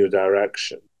in a new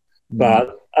direction.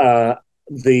 But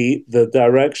the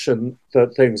direction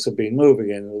that things have been moving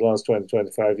in the last 20,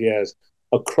 25 years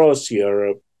across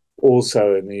Europe,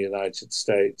 also in the United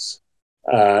States,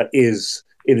 is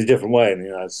in a different way in the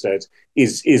United States,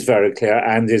 is very clear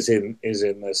and is in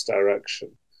this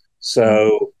direction.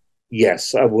 So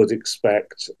yes, I would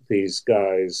expect these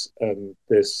guys and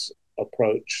this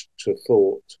approach to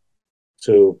thought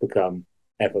to become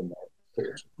ever more.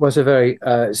 thought. Was a very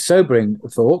sobering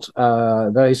thought,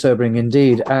 very sobering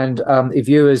indeed. And if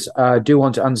viewers do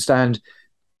want to understand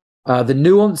the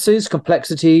nuances,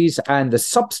 complexities, and the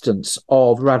substance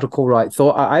of radical right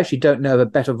thought, I actually don't know of a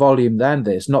better volume than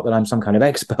this. Not that I'm some kind of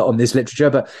expert on this literature,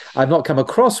 but I've not come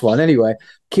across one anyway.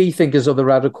 Key Thinkers of the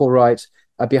Radical Right,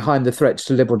 Behind the Threats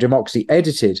to Liberal Democracy,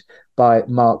 edited by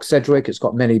Mark Sedgwick. It's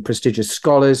got many prestigious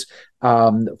scholars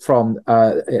from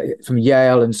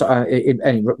Yale and so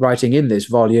writing in this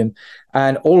volume.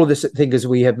 And all of the thinkers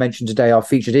we have mentioned today are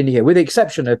featured in here, with the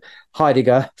exception of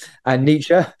Heidegger and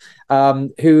Nietzsche,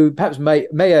 who perhaps may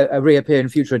reappear in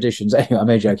future editions. Anyway, I'm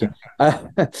only joking.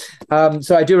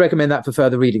 So I do recommend that for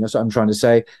further reading. That's what I'm trying to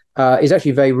say. It's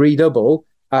actually very readable,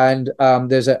 and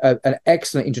there's an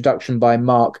excellent introduction by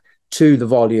Mark to the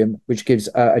volume, which gives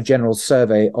a general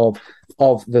survey of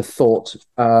the thought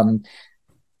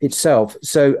itself.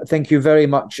 So thank you very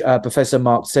much, Professor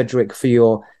Mark Sedgwick, for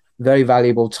your very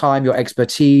valuable time, your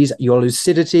expertise, your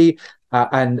lucidity,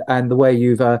 and the way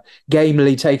you've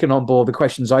gamely taken on board the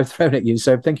questions I've thrown at you.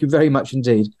 So thank you very much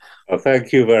indeed. Well,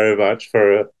 thank you very much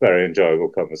for a very enjoyable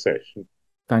conversation.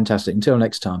 Fantastic. Until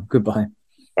next time. Goodbye.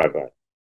 Bye-bye.